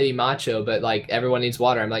you're trying to be macho, but, like, everyone needs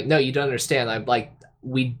water. I'm like, no, you don't understand. I'm like,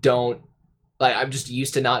 I'm just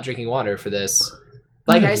used to not drinking water for this.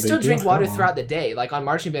 Like, I still drink water throughout the day. Like, on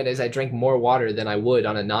marching band days, I drink more water than I would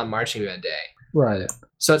on a non-marching band day. Right.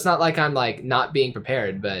 So it's not like I'm, like, not being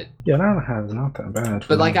prepared, but... Yeah, not that bad.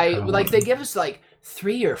 But, like, they give us, like,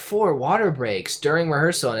 3 or 4 water breaks during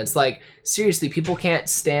rehearsal, and it's like, seriously, people can't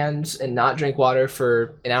stand and not drink water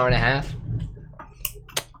for an hour and a half.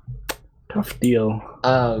 Tough deal.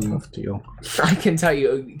 Tough deal. I can tell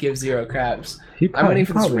you, give zero craps. I'm waiting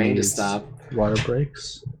for this rain to stop. Water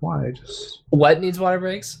breaks? Why? What needs water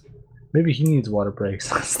breaks? Maybe he needs water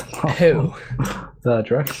breaks. That's the problem. Who? The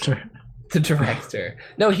director. The director.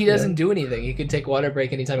 No, he doesn't do anything. He could take water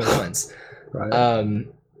break anytime he wants. Right.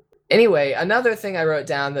 Anyway, another thing I wrote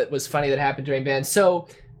down that was funny that happened during band. So,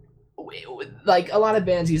 like, a lot of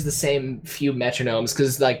bands use the same few metronomes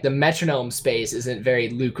because, like, the metronome space isn't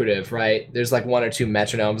very lucrative, right? There's, like, 1 or 2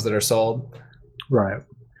 metronomes that are sold. Right.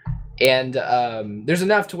 And there's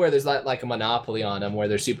enough to where there's not, like, a monopoly on them where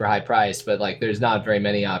they're super high priced, but, like, there's not very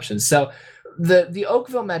many options. So, the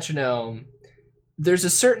Oakville metronome, there's a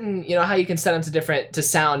certain, you know, how you can set them to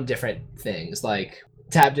sound different things, like...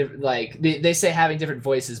 to have different, like they say having different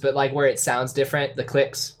voices, but like where it sounds different, the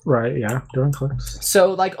clicks. Right, yeah, different clicks.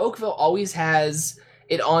 So like Oakville always has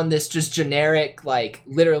it on this just generic, like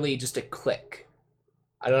literally just a click.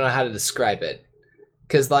 I don't know how to describe it.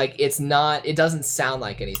 Because like it doesn't sound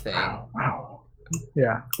like anything. Wow.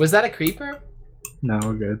 Yeah. Was that a creeper? No,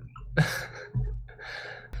 we're good.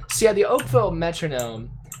 So yeah, the Oakville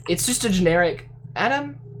metronome, it's just a generic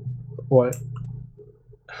Adam? What?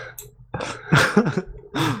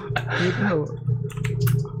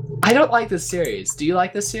 I don't like this series. Do you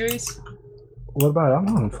like this series? What about it? I'm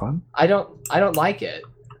having fun. I don't like it.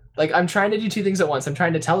 Like I'm trying to do two things at once. I'm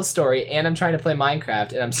trying to tell a story and I'm trying to play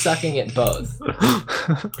Minecraft and I'm sucking at both.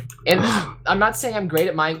 And I'm not saying I'm great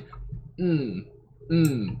at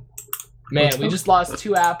Man, we just lost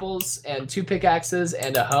 2 apples and 2 pickaxes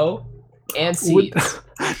and a hoe and seeds.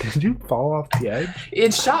 Did you fall off the edge?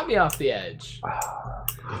 It shot me off the edge.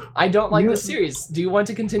 I don't like this series. Do you want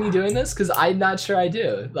to continue doing this? Because I'm not sure I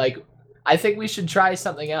do. Like, I think we should try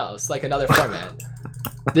something else, like another format.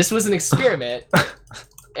 This was an experiment,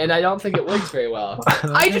 and I don't think it worked very well.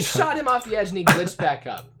 I just shot him off the edge and he glitched back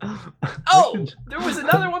up. Oh, there was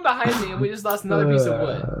another one behind me and we just lost another piece of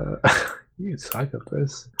wood. You suck at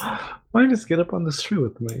this. Why don't you just get up on this tree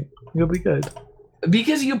with me? You'll be good.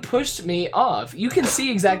 Because you pushed me off. You can see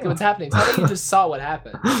exactly what's happening. Tell me you just saw what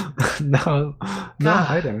happened. No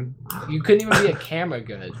hiding. You couldn't even be a camera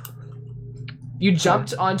good. You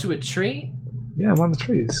jumped onto a tree? Yeah, I'm on the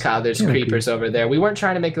trees. God, there's creepers over there. We weren't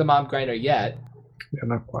trying to make the mob grinder yet. Yeah,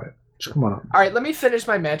 not quite. Just come on up. All right, let me finish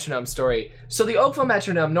my metronome story. So the Oakville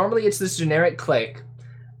metronome, normally it's this generic click,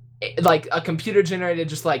 like a computer generated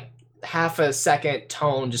just like half a second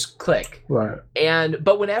tone, just click. Right.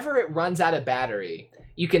 But whenever it runs out of battery,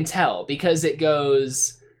 you can tell because it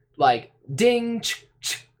goes like ding,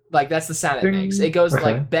 like that's the sound it makes. It goes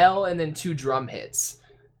like bell and then 2 drum hits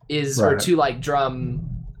or 2 like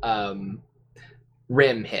drum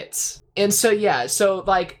rim hits. And so yeah, so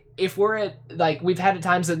like if we're at like we've had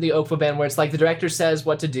times in the Oakville band where it's like the director says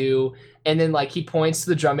what to do and then like he points to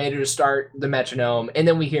the drum major to start the metronome and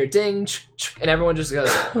then we hear ding and everyone just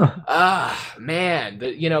goes man,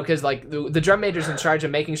 because like the drum major's in charge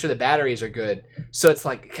of making sure the batteries are good, so it's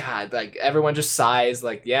like God, like everyone just sighs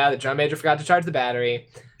like yeah, the drum major forgot to charge the battery.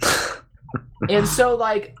 And so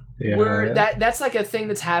like that's like a thing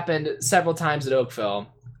that's happened several times at Oakville.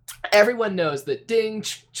 Everyone knows that ding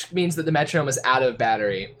means that the metronome is out of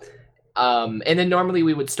battery. And then normally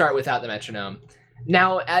we would start without the metronome.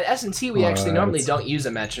 Now at S&T we actually normally don't use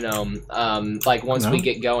a metronome like once we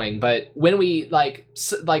get going, but when we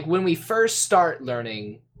when we first start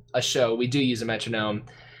learning a show, we do use a metronome.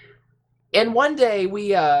 And one day we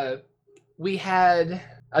had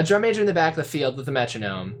a drum major in the back of the field with the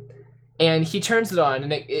metronome. And he turns it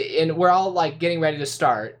on, and we're all like getting ready to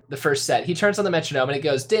start the first set. He turns on the metronome, and it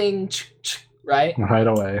goes ding, right? Right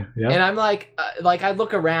away, yeah. And I'm like I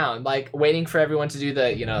look around, like waiting for everyone to do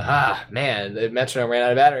the, man, the metronome ran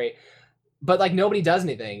out of battery, but like nobody does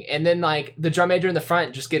anything. And then like the drum major in the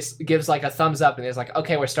front just gives like a thumbs up, and it's like,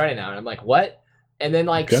 okay, we're starting now. And I'm like, what? And then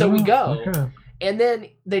like so we go, and then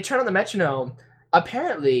they turn on the metronome.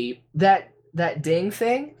 Apparently that ding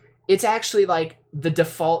thing, it's actually like the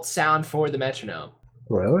default sound for the metronome.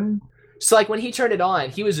 Really? So like when he turned it on,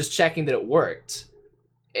 he was just checking that it worked.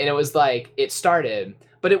 And it was like, it started.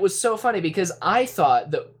 But it was so funny because I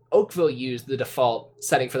thought that Oakville used the default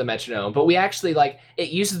setting for the metronome, but we actually it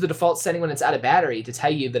uses the default setting when it's out of battery to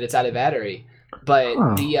tell you that it's out of battery.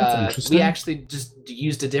 But we actually just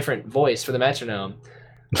used a different voice for the metronome.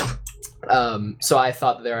 So I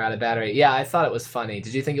thought that they were out of battery. Yeah, I thought it was funny.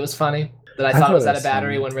 Did you think it was funny? That I thought it was out of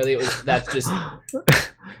battery when really it was. That's just.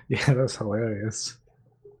 Yeah, that's hilarious.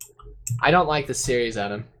 I don't like this series,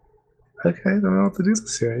 Adam. Okay, then I don't have to do the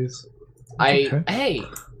series. I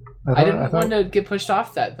didn't want to get pushed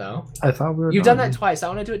off that though. I thought we were. You've done that twice. I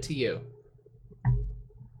want to do it to you.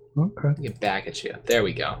 Okay. Get back at you. There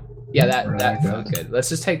we go. Yeah, that felt good. Let's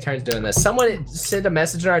just take turns doing this. Someone sent a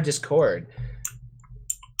message in our Discord.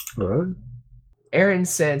 What? Aaron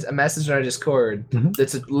sent a message in our Discord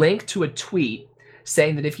that's a link to a tweet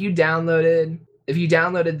saying that if you downloaded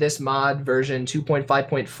this mod version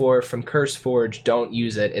 2.5.4 from CurseForge, don't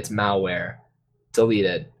use it. It's malware. Delete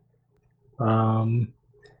it. Now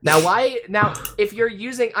if you're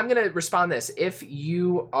using, I'm gonna respond this. If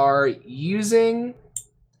you are using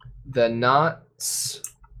the NOTS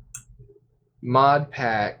mod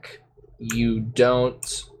pack, you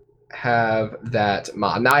don't have that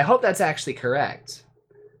mod. Now I hope that's actually correct.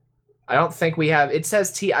 I don't think we have. It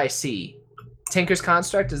says TIC, Tinker's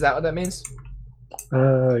Construct. Is that what that means?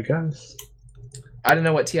 I guess. I don't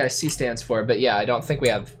know what TIC stands for, but yeah, I don't think we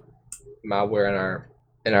have malware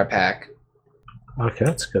in our pack. Okay,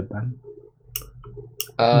 that's good then.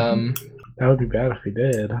 That would be bad if we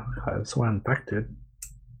did, because we're infected.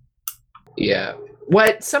 Yeah.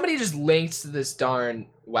 What? Somebody just linked to this darn.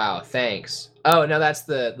 Wow. Thanks. Oh no, that's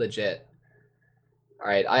the legit. All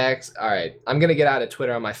right. All right. I'm gonna get out of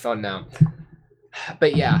Twitter on my phone now.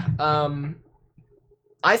 But yeah.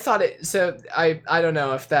 I thought it. So I don't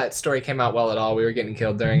know if that story came out well at all. We were getting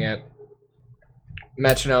killed during it.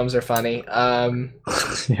 Metronomes are funny.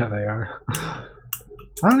 Yeah, they are.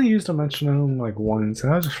 I only used a metronome like once,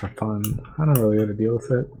 and that was just for fun. I don't really get to deal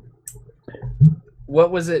with it.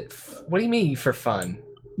 What was it? What do you mean for fun?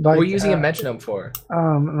 Like, what were you using a metronome for? No,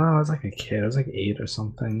 I was like a kid. I was like 8 or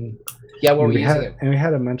something. Yeah, what were you using it? And we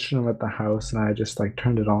had a metronome at the house, and I just like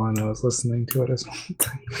turned it on. And I was listening to it or something.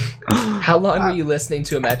 How long were you listening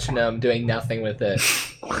to a metronome, doing nothing with it?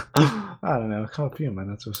 I don't know, a few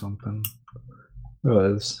minutes or something. I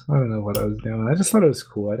don't know what I was doing. I just thought it was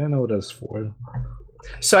cool. I didn't know what it was for.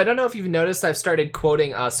 So I don't know if you've noticed, I've started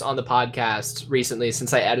quoting us on the podcast recently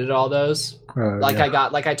since I edited all those. Yeah.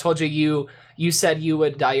 I told you, you said you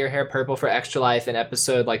would dye your hair purple for Extra Life in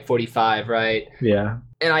episode like 45, right? Yeah.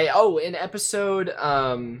 And in episode,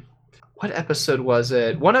 what episode was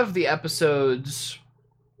it? One of the episodes,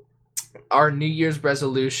 our New Year's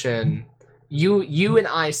resolution, you and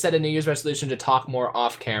I set a New Year's resolution to talk more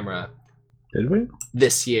off camera. Did we?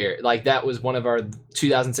 This year. Like, that was one of our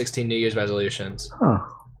 2016 New Year's resolutions. Huh.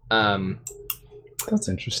 That's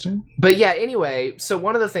interesting. But yeah, anyway, so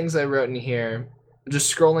one of the things I wrote in here,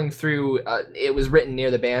 just scrolling through, it was written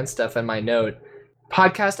near the band stuff in my note.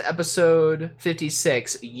 Podcast episode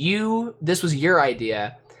 56, this was your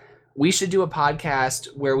idea. We should do a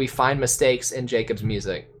podcast where we find mistakes in Jacob's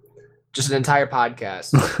music. Just an entire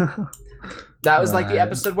podcast. That was like the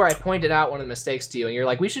episode where I pointed out one of the mistakes to you, and you're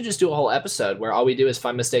like, we should just do a whole episode where all we do is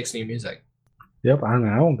find mistakes in your music. Yep, I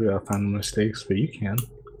won't be able to find mistakes, but you can.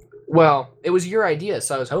 Well, it was your idea,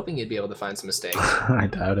 so I was hoping you'd be able to find some mistakes. I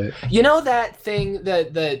doubt it. You know that thing,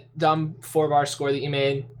 the dumb 4-bar score that you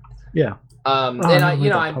made? Yeah. When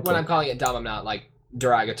I'm calling it dumb, I'm not like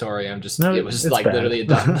derogatory. It was like bad. Literally a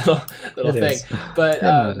dumb little thing. Is.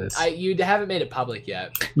 But you haven't made it public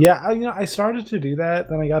yet. Yeah, I started to do that,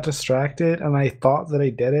 then I got distracted, and I thought that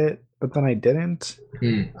I did it, but then I didn't.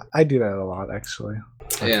 I do that a lot, actually.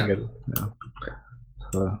 So,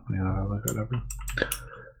 whatever.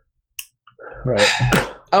 Right.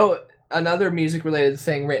 Oh, another music-related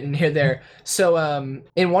thing written here there. So,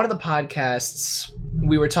 in one of the podcasts,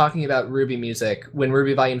 we were talking about Ruby music when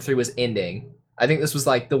Ruby Volume 3 was ending. I think this was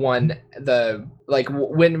like when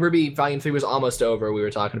Ruby Volume 3 was almost over, we were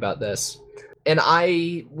talking about this. And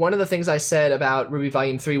one of the things I said about Ruby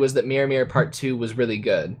Volume 3 was that Mirror Mirror Part 2 was really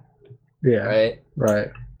good. Yeah.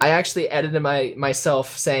 Right. I actually edited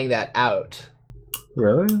myself saying that out.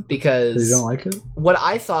 Really? Because you don't like it? What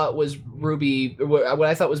I thought was Mirror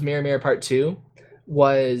Mirror Part 2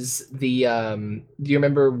 was the do you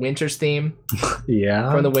remember Winter's theme? Yeah.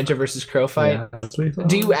 From the Winter versus Crow fight? Yeah, that's what you thought.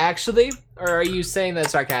 Do you actually? Or are you saying that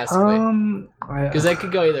sarcastically? Because that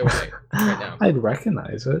could go either way right now. I'd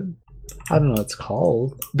recognize it. I don't know what it's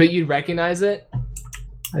called. But you'd recognize it?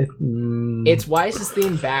 It's Weiss's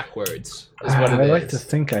theme backwards, is what it is. I like to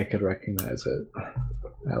think I could recognize it,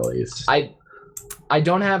 at least. I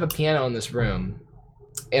don't have a piano in this room,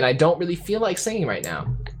 and I don't really feel like singing right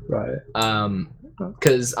now. Right.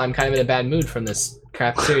 Because I'm kind of in a bad mood from this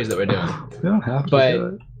crap series that we're doing. You don't have to do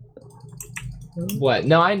it. What?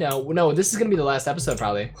 No, I know. No, this is going to be the last episode,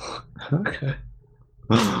 probably. Okay.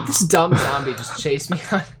 This dumb zombie just chased me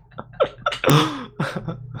on.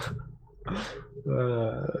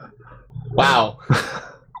 Wow.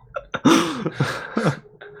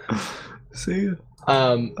 See?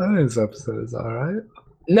 I think this episode is alright.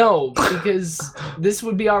 No, because this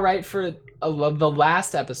would be alright for the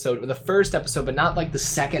last episode, or the first episode, but not like the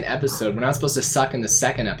second episode. We're not supposed to suck in the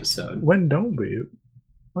second episode. When don't we?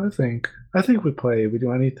 I think we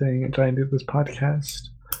do anything and try and do this podcast.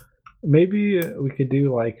 Maybe we could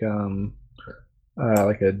do like a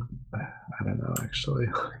I don't know, actually.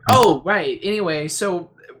 Oh, right. Anyway,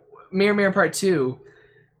 so Mirror Mirror Part 2,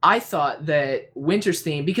 I thought that Winter's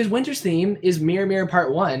theme, because Winter's theme is Mirror Mirror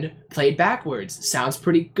Part 1 played backwards. Sounds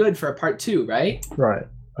pretty good for a Part 2, right? Right.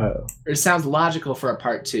 Or it sounds logical for a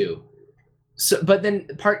Part 2. So, but then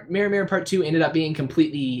Mirror Mirror Part 2 ended up being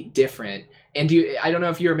completely different. And I don't know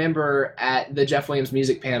if you remember at the Jeff Williams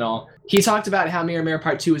music panel, he talked about how Mirror Mirror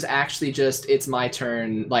Part 2 is actually just It's My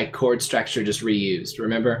Turn, like chord structure just reused.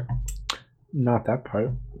 Remember? Not that part.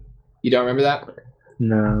 You don't remember that?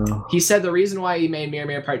 No. He said the reason why he made Mirror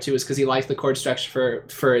Mirror Part 2 is because he liked the chord structure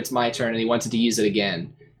for It's My Turn and he wanted to use it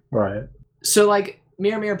again. Right. So, like,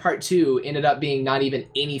 Mirror Mirror Part 2 ended up being not even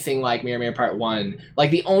anything like Mirror Mirror Part 1. Like,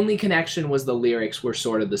 the only connection was the lyrics were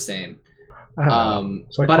sort of the same. So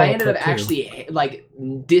but I ended up actually, like,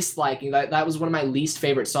 disliking that. That was one of my least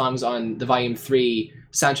favorite songs on the Volume 3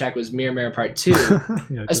 soundtrack was Mirror Mirror Part 2.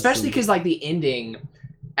 Yeah, especially because, like, the ending,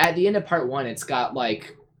 at the end of Part 1, it's got,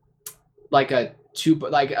 like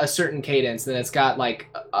a certain cadence, then it's got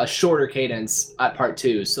like a shorter cadence at Part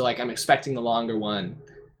 2. So like I'm expecting the longer one,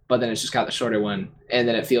 but then it's just got the shorter one, and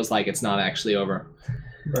then it feels like it's not actually over.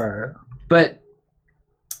 Right. But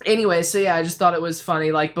anyway, so yeah, I just thought it was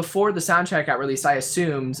funny. Like before the soundtrack got released, I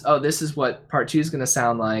assumed, oh, this is what Part 2 is gonna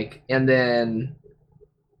sound like, and then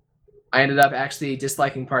I ended up actually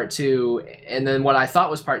disliking Part 2, and then what I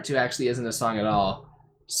thought was Part 2 actually isn't a song at all.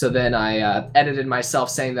 So then I edited myself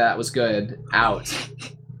saying that was good out.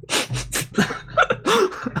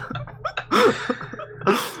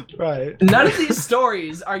 Right. None of these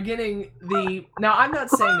stories are getting the... Now, I'm not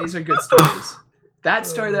saying these are good stories. That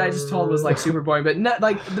story that I just told was like super boring, but not,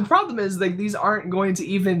 like the problem is like these aren't going to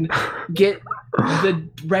even get the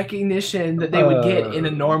recognition that they would get in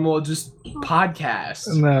a normal just podcast.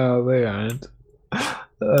 No, they aren't.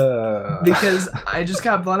 Because I just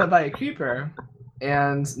got blown up by a creeper.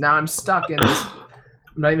 And now I'm stuck in this.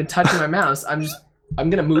 I'm not even touching my mouse. I'm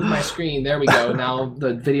gonna move my screen. There we go. Now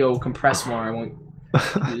the video will compress more. I won't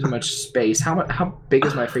use much space. How big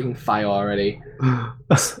is my freaking file already?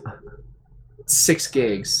 6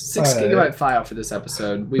 gigs. 6 gigabyte file for this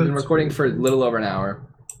episode. We've been recording for a little over an hour.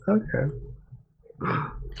 Okay.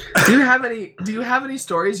 Do you have any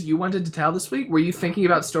stories you wanted to tell this week? Were you thinking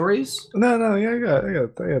about stories? No. Yeah,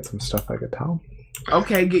 I got some stuff I could tell.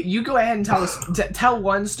 Okay, you go ahead and tell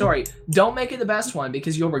one story. Don't make it the best one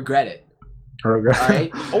because you'll regret it. All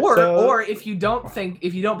right? Or if you don't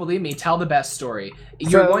believe me, tell the best story.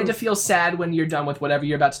 You're going to feel sad when you're done with whatever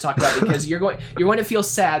you're about to talk about because you're going to feel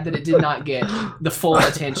sad that it did not get the full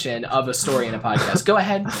attention of a story in a podcast. Go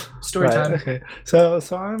ahead, story time. Okay. So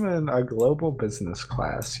I'm in a global business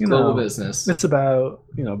class. Global business. It's about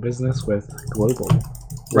business with global.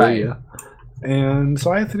 Right. Yeah. And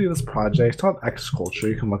so I had to do this project. It's called X Culture.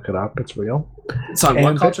 You can look it up. It's real. It's on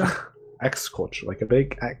what culture? X Culture, like a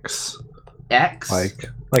big X. X?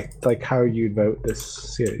 Like how you'd vote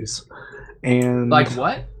this series. And like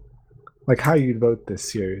what? Like how you'd vote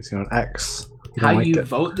this series, an X. How you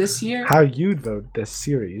vote this year? How you'd vote this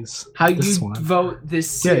series. How you vote this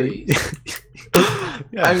series.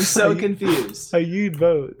 Yeah, I'm so confused. How you'd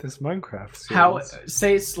vote this Minecraft series. How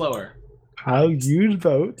say it slower. How you'd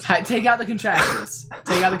vote. Take out the contractions.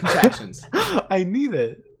 Take out the contractions. I need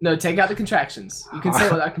it. No, take out the contractions. You can say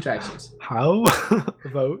it without contractions. How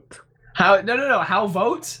vote. How no. How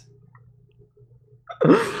vote?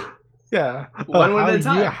 Yeah. One word at a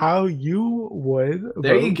time. How you would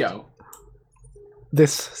There vote you go.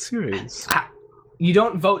 This series. You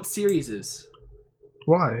don't vote series.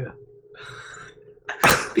 Why?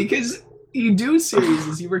 Because you do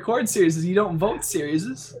series, you record series, you don't vote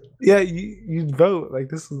series. Yeah, you vote. Like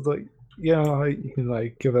this is like you can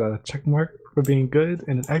like give a check mark for being good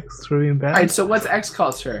and an X for being bad. Alright, so what's X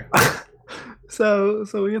culture? So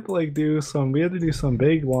we have to do some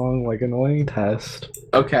big long like annoying test.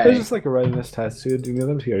 Okay. It's just like a readiness test to do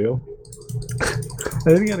the material.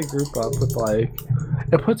 And then you gotta group up with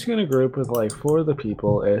it puts you in a group with 4 of the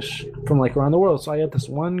people-ish from around the world. So I had this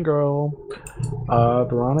one girl,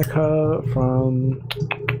 Veronica from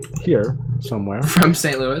here somewhere. From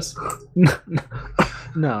St. Louis?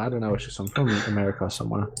 No, I don't know where she's from America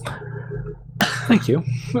somewhere. Thank you.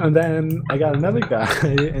 And then I got another guy,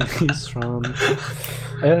 and he's from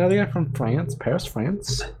Paris,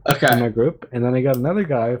 France. Okay. In my group, and then I got another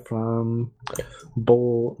guy from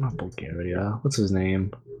not Bulgaria. What's his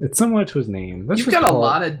name? It's similar to his name. You've got a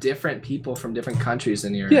lot of different people from different countries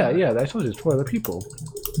in your. Yeah. I told you it's 4 other people.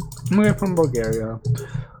 One guy from Bulgaria.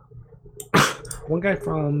 One guy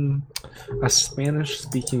from a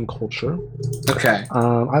Spanish-speaking culture. Okay.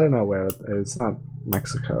 I don't know where it is. It's not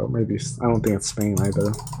Mexico. Maybe I don't think it's Spain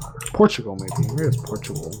either. Portugal, maybe. Maybe it's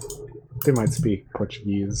Portugal. They might speak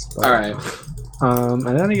Portuguese. But, all right.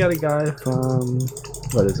 And then I got a guy from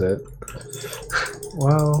what is it?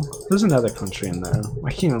 Well, there's another country in there.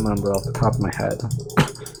 I can't remember off the top of my head.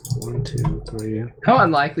 1, 2, 3. How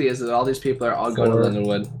unlikely is it that all these people are all going to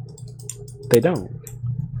Lindenwood? They don't.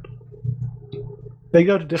 They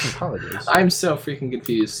go to different colleges. I'm so freaking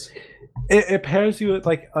confused. It pairs you with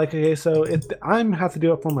okay, so I have to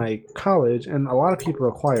do it for my college, and a lot of people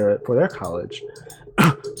require it for their college.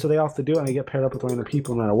 so they all have to do it, and they get paired up with random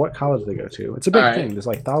people no matter what college they go to. It's a big thing. There's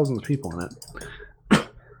like thousands of people in it.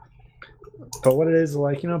 But what it is,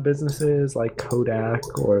 like, businesses like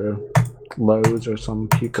Kodak or Lowe's or some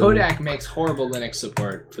people. Kodak makes horrible Linux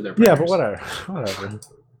support for their printers. Yeah, but whatever.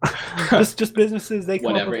 just businesses, they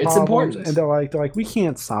come up with it's problems, important. and they're like, we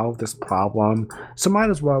can't solve this problem, so might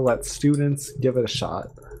as well let students give it a shot.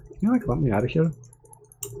 Can you let me out of here?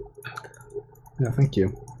 Yeah, thank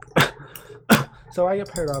you. So I get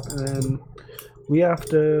paired up, and then we have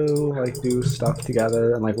to do stuff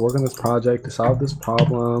together and work on this project to solve this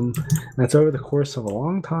problem, and it's over the course of a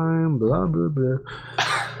long time. Blah blah blah.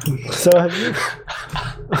 So have you?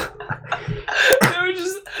 They were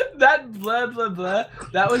just that blah blah blah.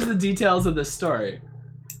 That was the details of the story.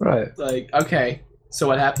 Right. Okay, so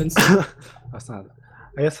what happens? That's not.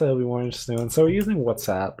 I guess that'll be more interesting. So we're using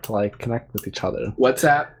WhatsApp to connect with each other.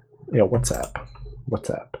 WhatsApp. Yeah, WhatsApp.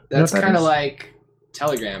 That's kind of like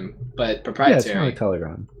Telegram, but proprietary. Yeah, it's kind of like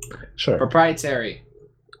Telegram. Sure. Proprietary.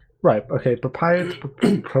 Right. Okay.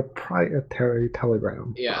 Proprietary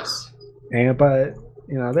Telegram. Yes. But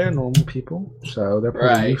they're normal people, so they're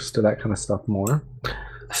probably used to that kind of stuff more.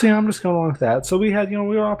 So I'm just going along with that. So we had, we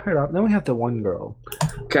were all paired up. Then we had the one girl.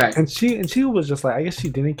 Okay. And she was just I guess she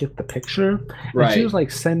didn't get the picture. Right. And she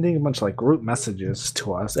was sending a bunch of group messages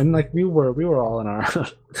to us, and we were all in our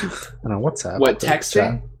in our WhatsApp. What,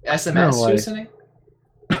 texting? SMS she was sending?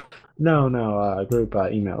 No, group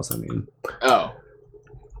emails. I mean. Oh.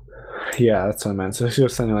 Yeah, that's what I meant. So she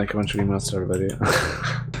was sending a bunch of emails to everybody.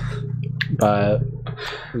 But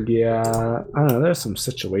yeah, I don't know. There's some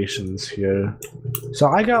situations here. So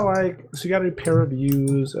I got so you got to do peer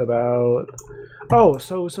reviews about. Oh,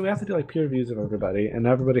 so we have to do peer reviews of everybody, and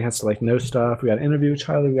everybody has to know stuff. We got to interview each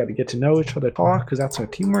other. We got to get to know each other, talk, because that's how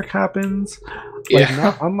teamwork happens.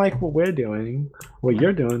 Not unlike what we're doing, what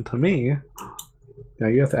you're doing to me. Now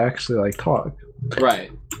you have to actually talk.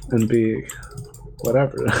 Right. And be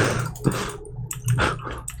whatever.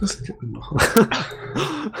 Just kidding.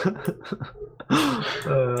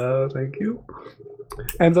 Thank you.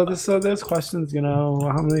 And so there's questions,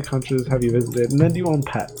 how many countries have you visited? And then do you own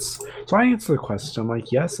pets? So I answer the question. I'm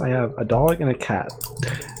yes, I have a dog and a cat.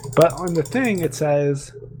 But on the thing, it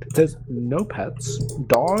says no pets,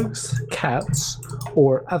 dogs, cats,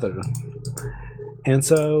 or other. And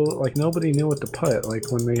so, nobody knew what to put,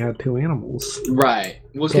 when they had two animals. Right.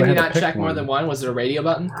 Well, So can I you had to not pick check more one. than one? Was there a radio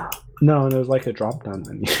button? No, and it was a drop-down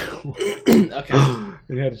menu. Okay.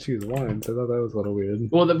 You had to choose one, so I thought that was a little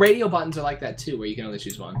weird. Well, the radio buttons are like that too, where you can only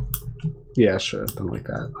choose one. Yeah, sure. Something like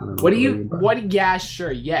that. I don't know What do you... Yeah,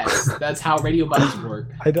 sure, yes. That's how radio buttons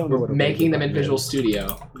work. I don't know We're what a making radio them in button Visual is.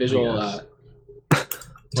 Studio. Visual,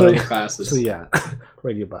 classes. So yeah,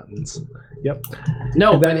 radio buttons. Yep.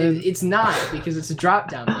 No, And but then- it's not, because it's a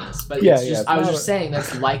drop-down list. But Yeah, it's just, it's I was not just saying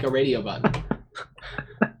that's like a radio button.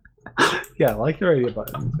 Yeah, like the radio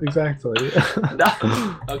buttons. Exactly.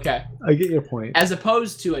 Okay. I get your point. As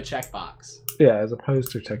opposed to a checkbox. Yeah, as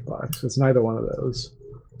opposed to checkbox. It's neither one of those.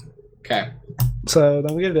 Okay. So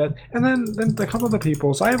then we get that. And then a couple of the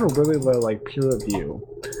people, so I have a really low peer review.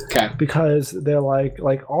 Okay. Because they're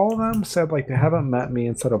all of them said they haven't met me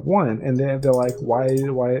instead of one, and they're why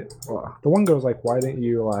well, the one goes why didn't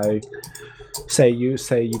you say you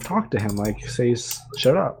talked to him, say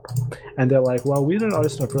shut up, and they're well, we did our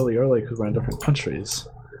stuff really early because we're in different countries.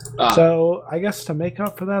 So I guess to make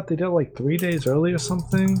up for that, they did 3 days early or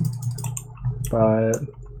something. But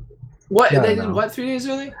what yeah, they did? What 3 days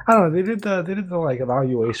early? I don't know. They did the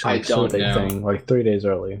evaluation I don't survey know. thing 3 days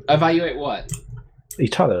early. Evaluate what?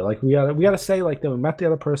 Each other. We gotta say that we met the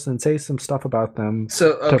other person, say some stuff about them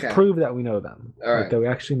So to prove that we know them. All right. That we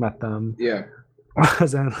actually met them. Yeah.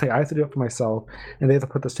 Then I have to do it for myself, and they have to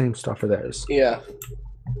put the same stuff for theirs. Yeah.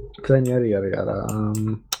 Then yada yada yada.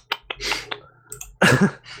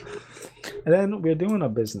 And then we're doing a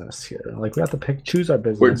business here. We have to choose our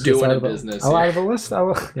business. We're doing a business. Out of a list.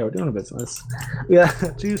 Yeah, we're doing a business. We have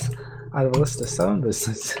to choose out of a list of 7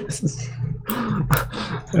 businesses.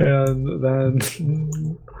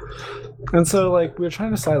 And so we're trying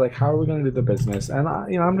to decide how are we going to do the business, and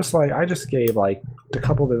I'm just I just gave a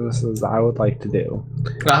couple businesses that I would like to do,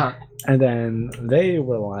 and then they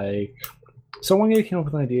were so one guy came up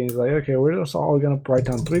with an idea. He's okay, we're just all going to write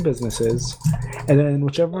down 3 businesses, and then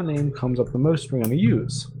whichever name comes up the most, we're going to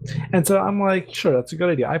use. And so I'm sure, that's a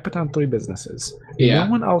good idea. I put down 3 businesses. Yeah.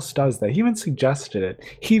 No one else does that. He even suggested it.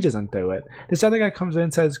 He doesn't do it. This other guy comes in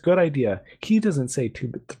and says, good idea. He doesn't say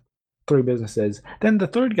 3 businesses. Then the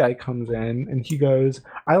third guy comes in and he goes,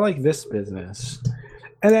 I like this business.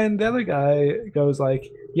 And then the other guy goes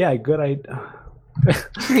yeah, good idea.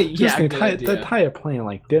 Yeah, good the idea. entire plan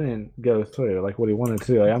like didn't go through like what he wanted to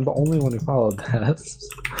do. Like, I'm the only one who followed this.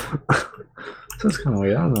 So it's kind of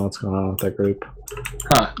weird. I don't know what's going on with that group.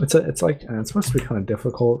 Huh. It's like it's supposed to be kind of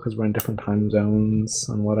difficult because we're in different time zones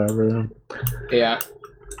and whatever. Yeah.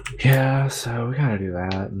 Yeah, so we gotta do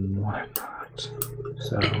that and whatnot.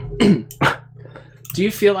 So Do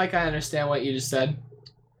you feel like I understand what you just said?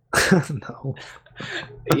 no.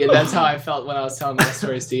 Yeah, that's how I felt when I was telling my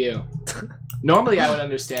stories to you. Normally, I would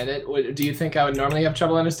understand it. Do you think I would normally have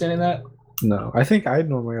trouble understanding that? No, I think I'd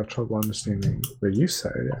normally have trouble understanding what you say,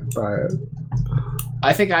 but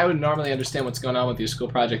I think I would normally understand what's going on with your school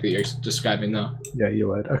project that you're describing, though. yeah, you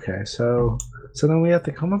would. Okay, so then we have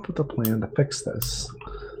to come up with a plan to fix this.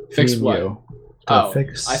 Fix Me and what? you,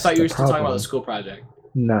 Fix I thought you were still talking about problem. the school project.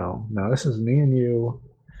 No, this is me and you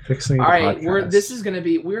fixing the All right,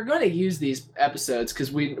 podcast. we're going to use these episodes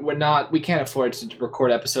because we can't afford to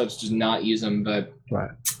record episodes to not use them, but right.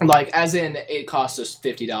 Like as in it costs us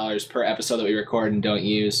 $50 per episode that we record and don't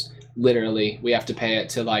use. Literally, we have to pay it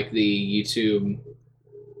to like the YouTube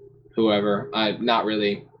whoever. Not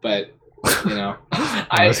really, but you know.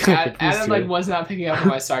 Adam like was not picking up on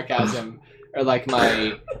my sarcasm or like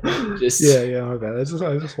my just yeah, my bad. I was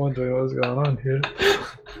just wondering what was going on here.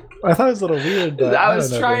 I thought it was a little weird. But I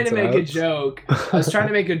was trying to make a joke. I was trying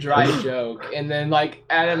to make a dry joke, and then like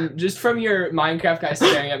Adam, just from your Minecraft guy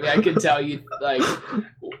staring at me, I could tell you like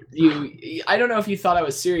you. I don't know if you thought I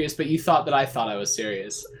was serious, but you thought that I thought I was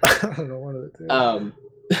serious. I don't know what it is.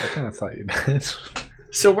 I kind of thought you did.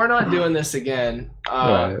 So we're not doing this again.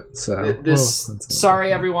 Right. So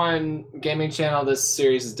sorry everyone, gaming channel. This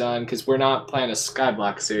series is done because we're not playing a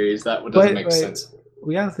Skyblock series. That doesn't make sense.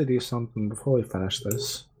 We have to do something before we finish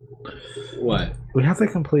this. What? We have to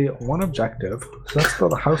complete one objective. So let's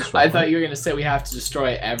build a house. I thought you were gonna say we have to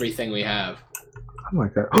destroy everything we have. Oh my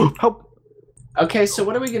god! Oh, help! Okay, so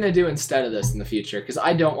what are we gonna do instead of this in the future? Because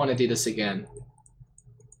I don't want to do this again.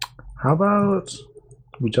 How about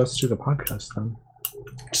we just do the podcast then?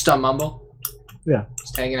 Just on Mumble? Yeah.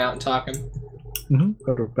 Just hanging out and talking?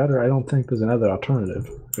 Mm-hmm. Better. I don't think there's another alternative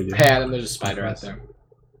for you. Hey Adam, there's a spider out there.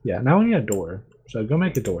 Yeah, now we need a door. So go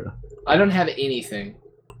make a door. I don't have anything.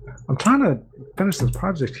 I'm trying to finish this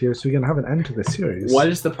project here so we can have an end to the series. What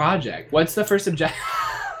is the project? What's the first objective?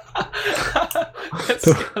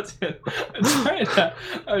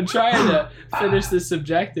 I'm trying to finish this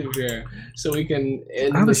objective here so we can.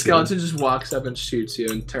 And the skeleton just walks up and shoots you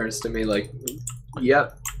and turns to me like,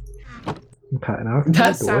 "Yep." Okay, now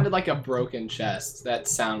that sounded like a broken chest. That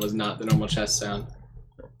sound was not the normal chest sound.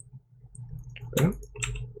 Yeah.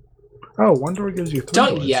 Oh, one door gives you 3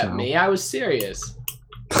 Don't doors yet now. me. I was serious.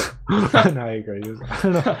 No, I agree. I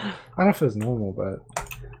don't know if it's normal, but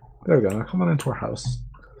there we go. Now come on into our house.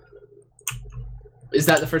 Is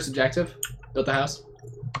that the first objective? Build the house?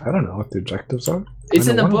 I don't know what the objectives are. It's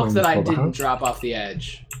in the book that I didn't drop off the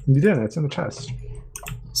edge. You didn't. It's in the chest.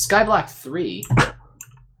 Skyblock 3.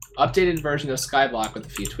 Updated version of Skyblock with a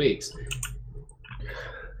few tweaks.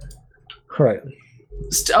 All right.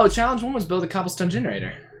 Challenge 1 was build a cobblestone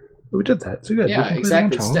generator. We did that. So good. Yeah,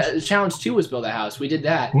 exactly. Challenge 2 was build a house. We did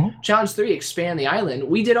that. Mm-hmm. Challenge 3, expand the island.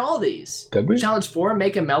 We did all these. Did we? Challenge 4,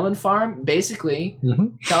 make a melon farm. Basically.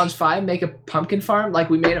 Mm-hmm. Challenge 5, make a pumpkin farm. Like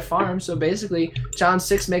we made a farm. So basically, Challenge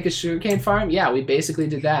 6, make a sugarcane farm. Yeah, we basically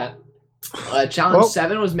did that. Challenge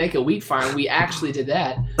 7 was make a wheat farm. We actually did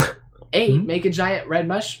that. 8, make a giant red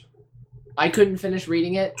mush. I couldn't finish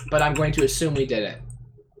reading it, but I'm going to assume we did it.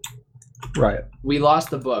 Right. We lost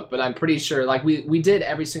the book, but I'm pretty sure like we did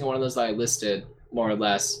every single one of those that I listed, more or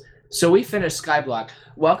less. So we finished Skyblock.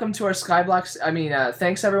 Welcome to our Skyblock. I mean,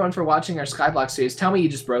 thanks everyone for watching our Skyblock series. Tell me you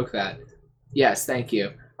just broke that. Yes, thank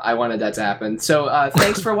you. I wanted that to happen. So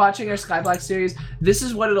thanks for watching our Skyblock series. This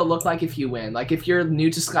is what it'll look like if you win. Like if you're new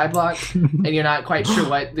to Skyblock and you're not quite sure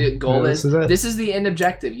what the goal is, this is the end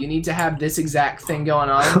objective. You need to have this exact thing going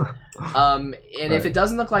on. And if it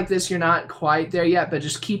doesn't look like this, you're not quite there yet, but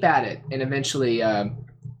just keep at it and eventually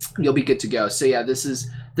you'll be good to go. So yeah, this is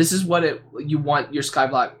what you want your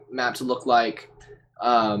Skyblock map to look like.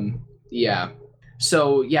 Yeah.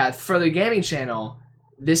 So yeah, for the gaming channel,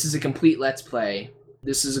 this is a complete Let's Play.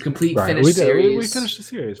 This is a complete finished series. We finished the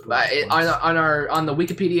series. On the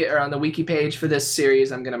Wikipedia or on the wiki page for this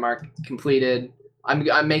series, I'm gonna mark completed.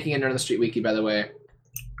 I'm making a Nerd on the Street wiki, by the way.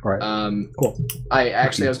 All right. Cool. I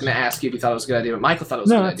was going to ask you if you thought it was a good idea, but Michael thought it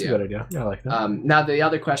was a good idea. No, that's a good idea. Yeah, I like that. Now the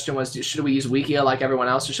other question was, should we use Wikia like everyone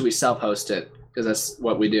else, or should we self-host it? Because that's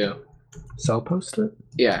what we do. Self-host it?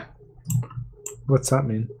 Yeah. What's that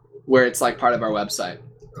mean? Where it's like part of our website.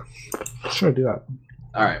 Sure, do that.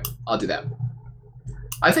 All right, I'll do that.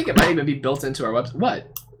 I think it might even be built into our website. What?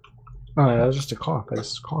 Oh, that was just a cough. I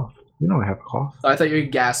just coughed. You know I have a cough. I thought you were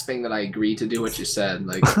gasping that I agree to do what you said.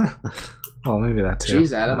 Like, Oh, maybe that too.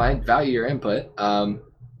 geez, Adam, I value your input.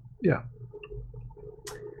 Yeah.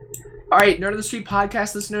 All right, Nerd of the Street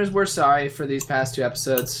podcast listeners, we're sorry for these past 2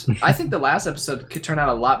 episodes. I think the last episode could turn out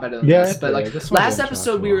a lot better than this. But like last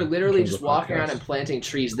episode, we were literally just walking around and planting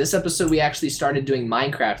trees. This episode, we actually started doing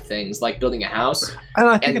Minecraft things, like building a house. And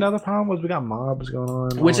I think another problem was we got mobs going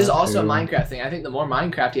on. Which is also a Minecraft thing. I think the more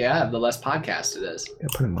Minecraft you have, the less podcast it is. Yeah,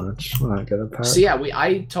 pretty much. We're not good at that. So yeah,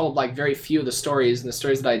 I told like very few of the stories, and the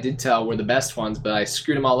stories that I did tell were the best ones, but I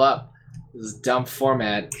screwed them all up. This dumb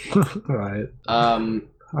format. Right.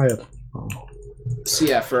 So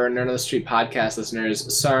yeah, for Nerd on the Street podcast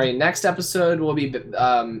listeners, sorry. Next episode will be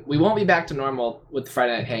we won't be back to normal with the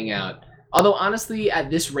Friday Night Hangout. Although honestly, at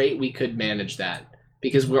this rate, we could manage that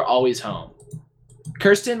because we're always home.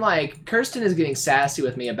 Kirsten is getting sassy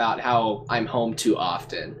with me about how I'm home too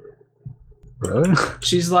often. Really?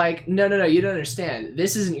 She's like, no, you don't understand.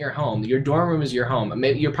 This isn't your home. Your dorm room is your home.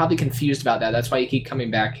 Maybe you're probably confused about that. That's why you keep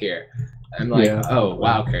coming back here. I'm like, yeah. Oh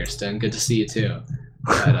wow, Kirsten, good to see you too.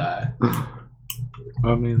 But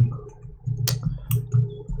I mean,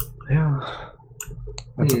 yeah,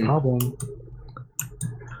 that's a problem.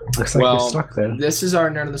 Looks like you're stuck there. This is our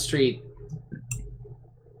Nerd on the Street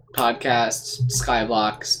podcast,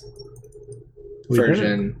 Skyblocks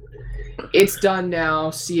version. It's done now.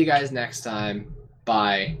 See you guys next time.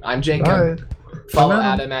 Bye. I'm Jacob. Bye. Follow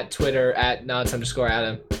Adam at Twitter at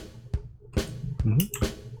NOTS_Adam.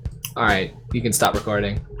 All right, you can stop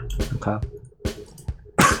recording. Okay.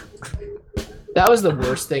 That was the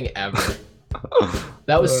worst thing ever.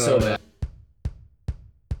 That was so bad.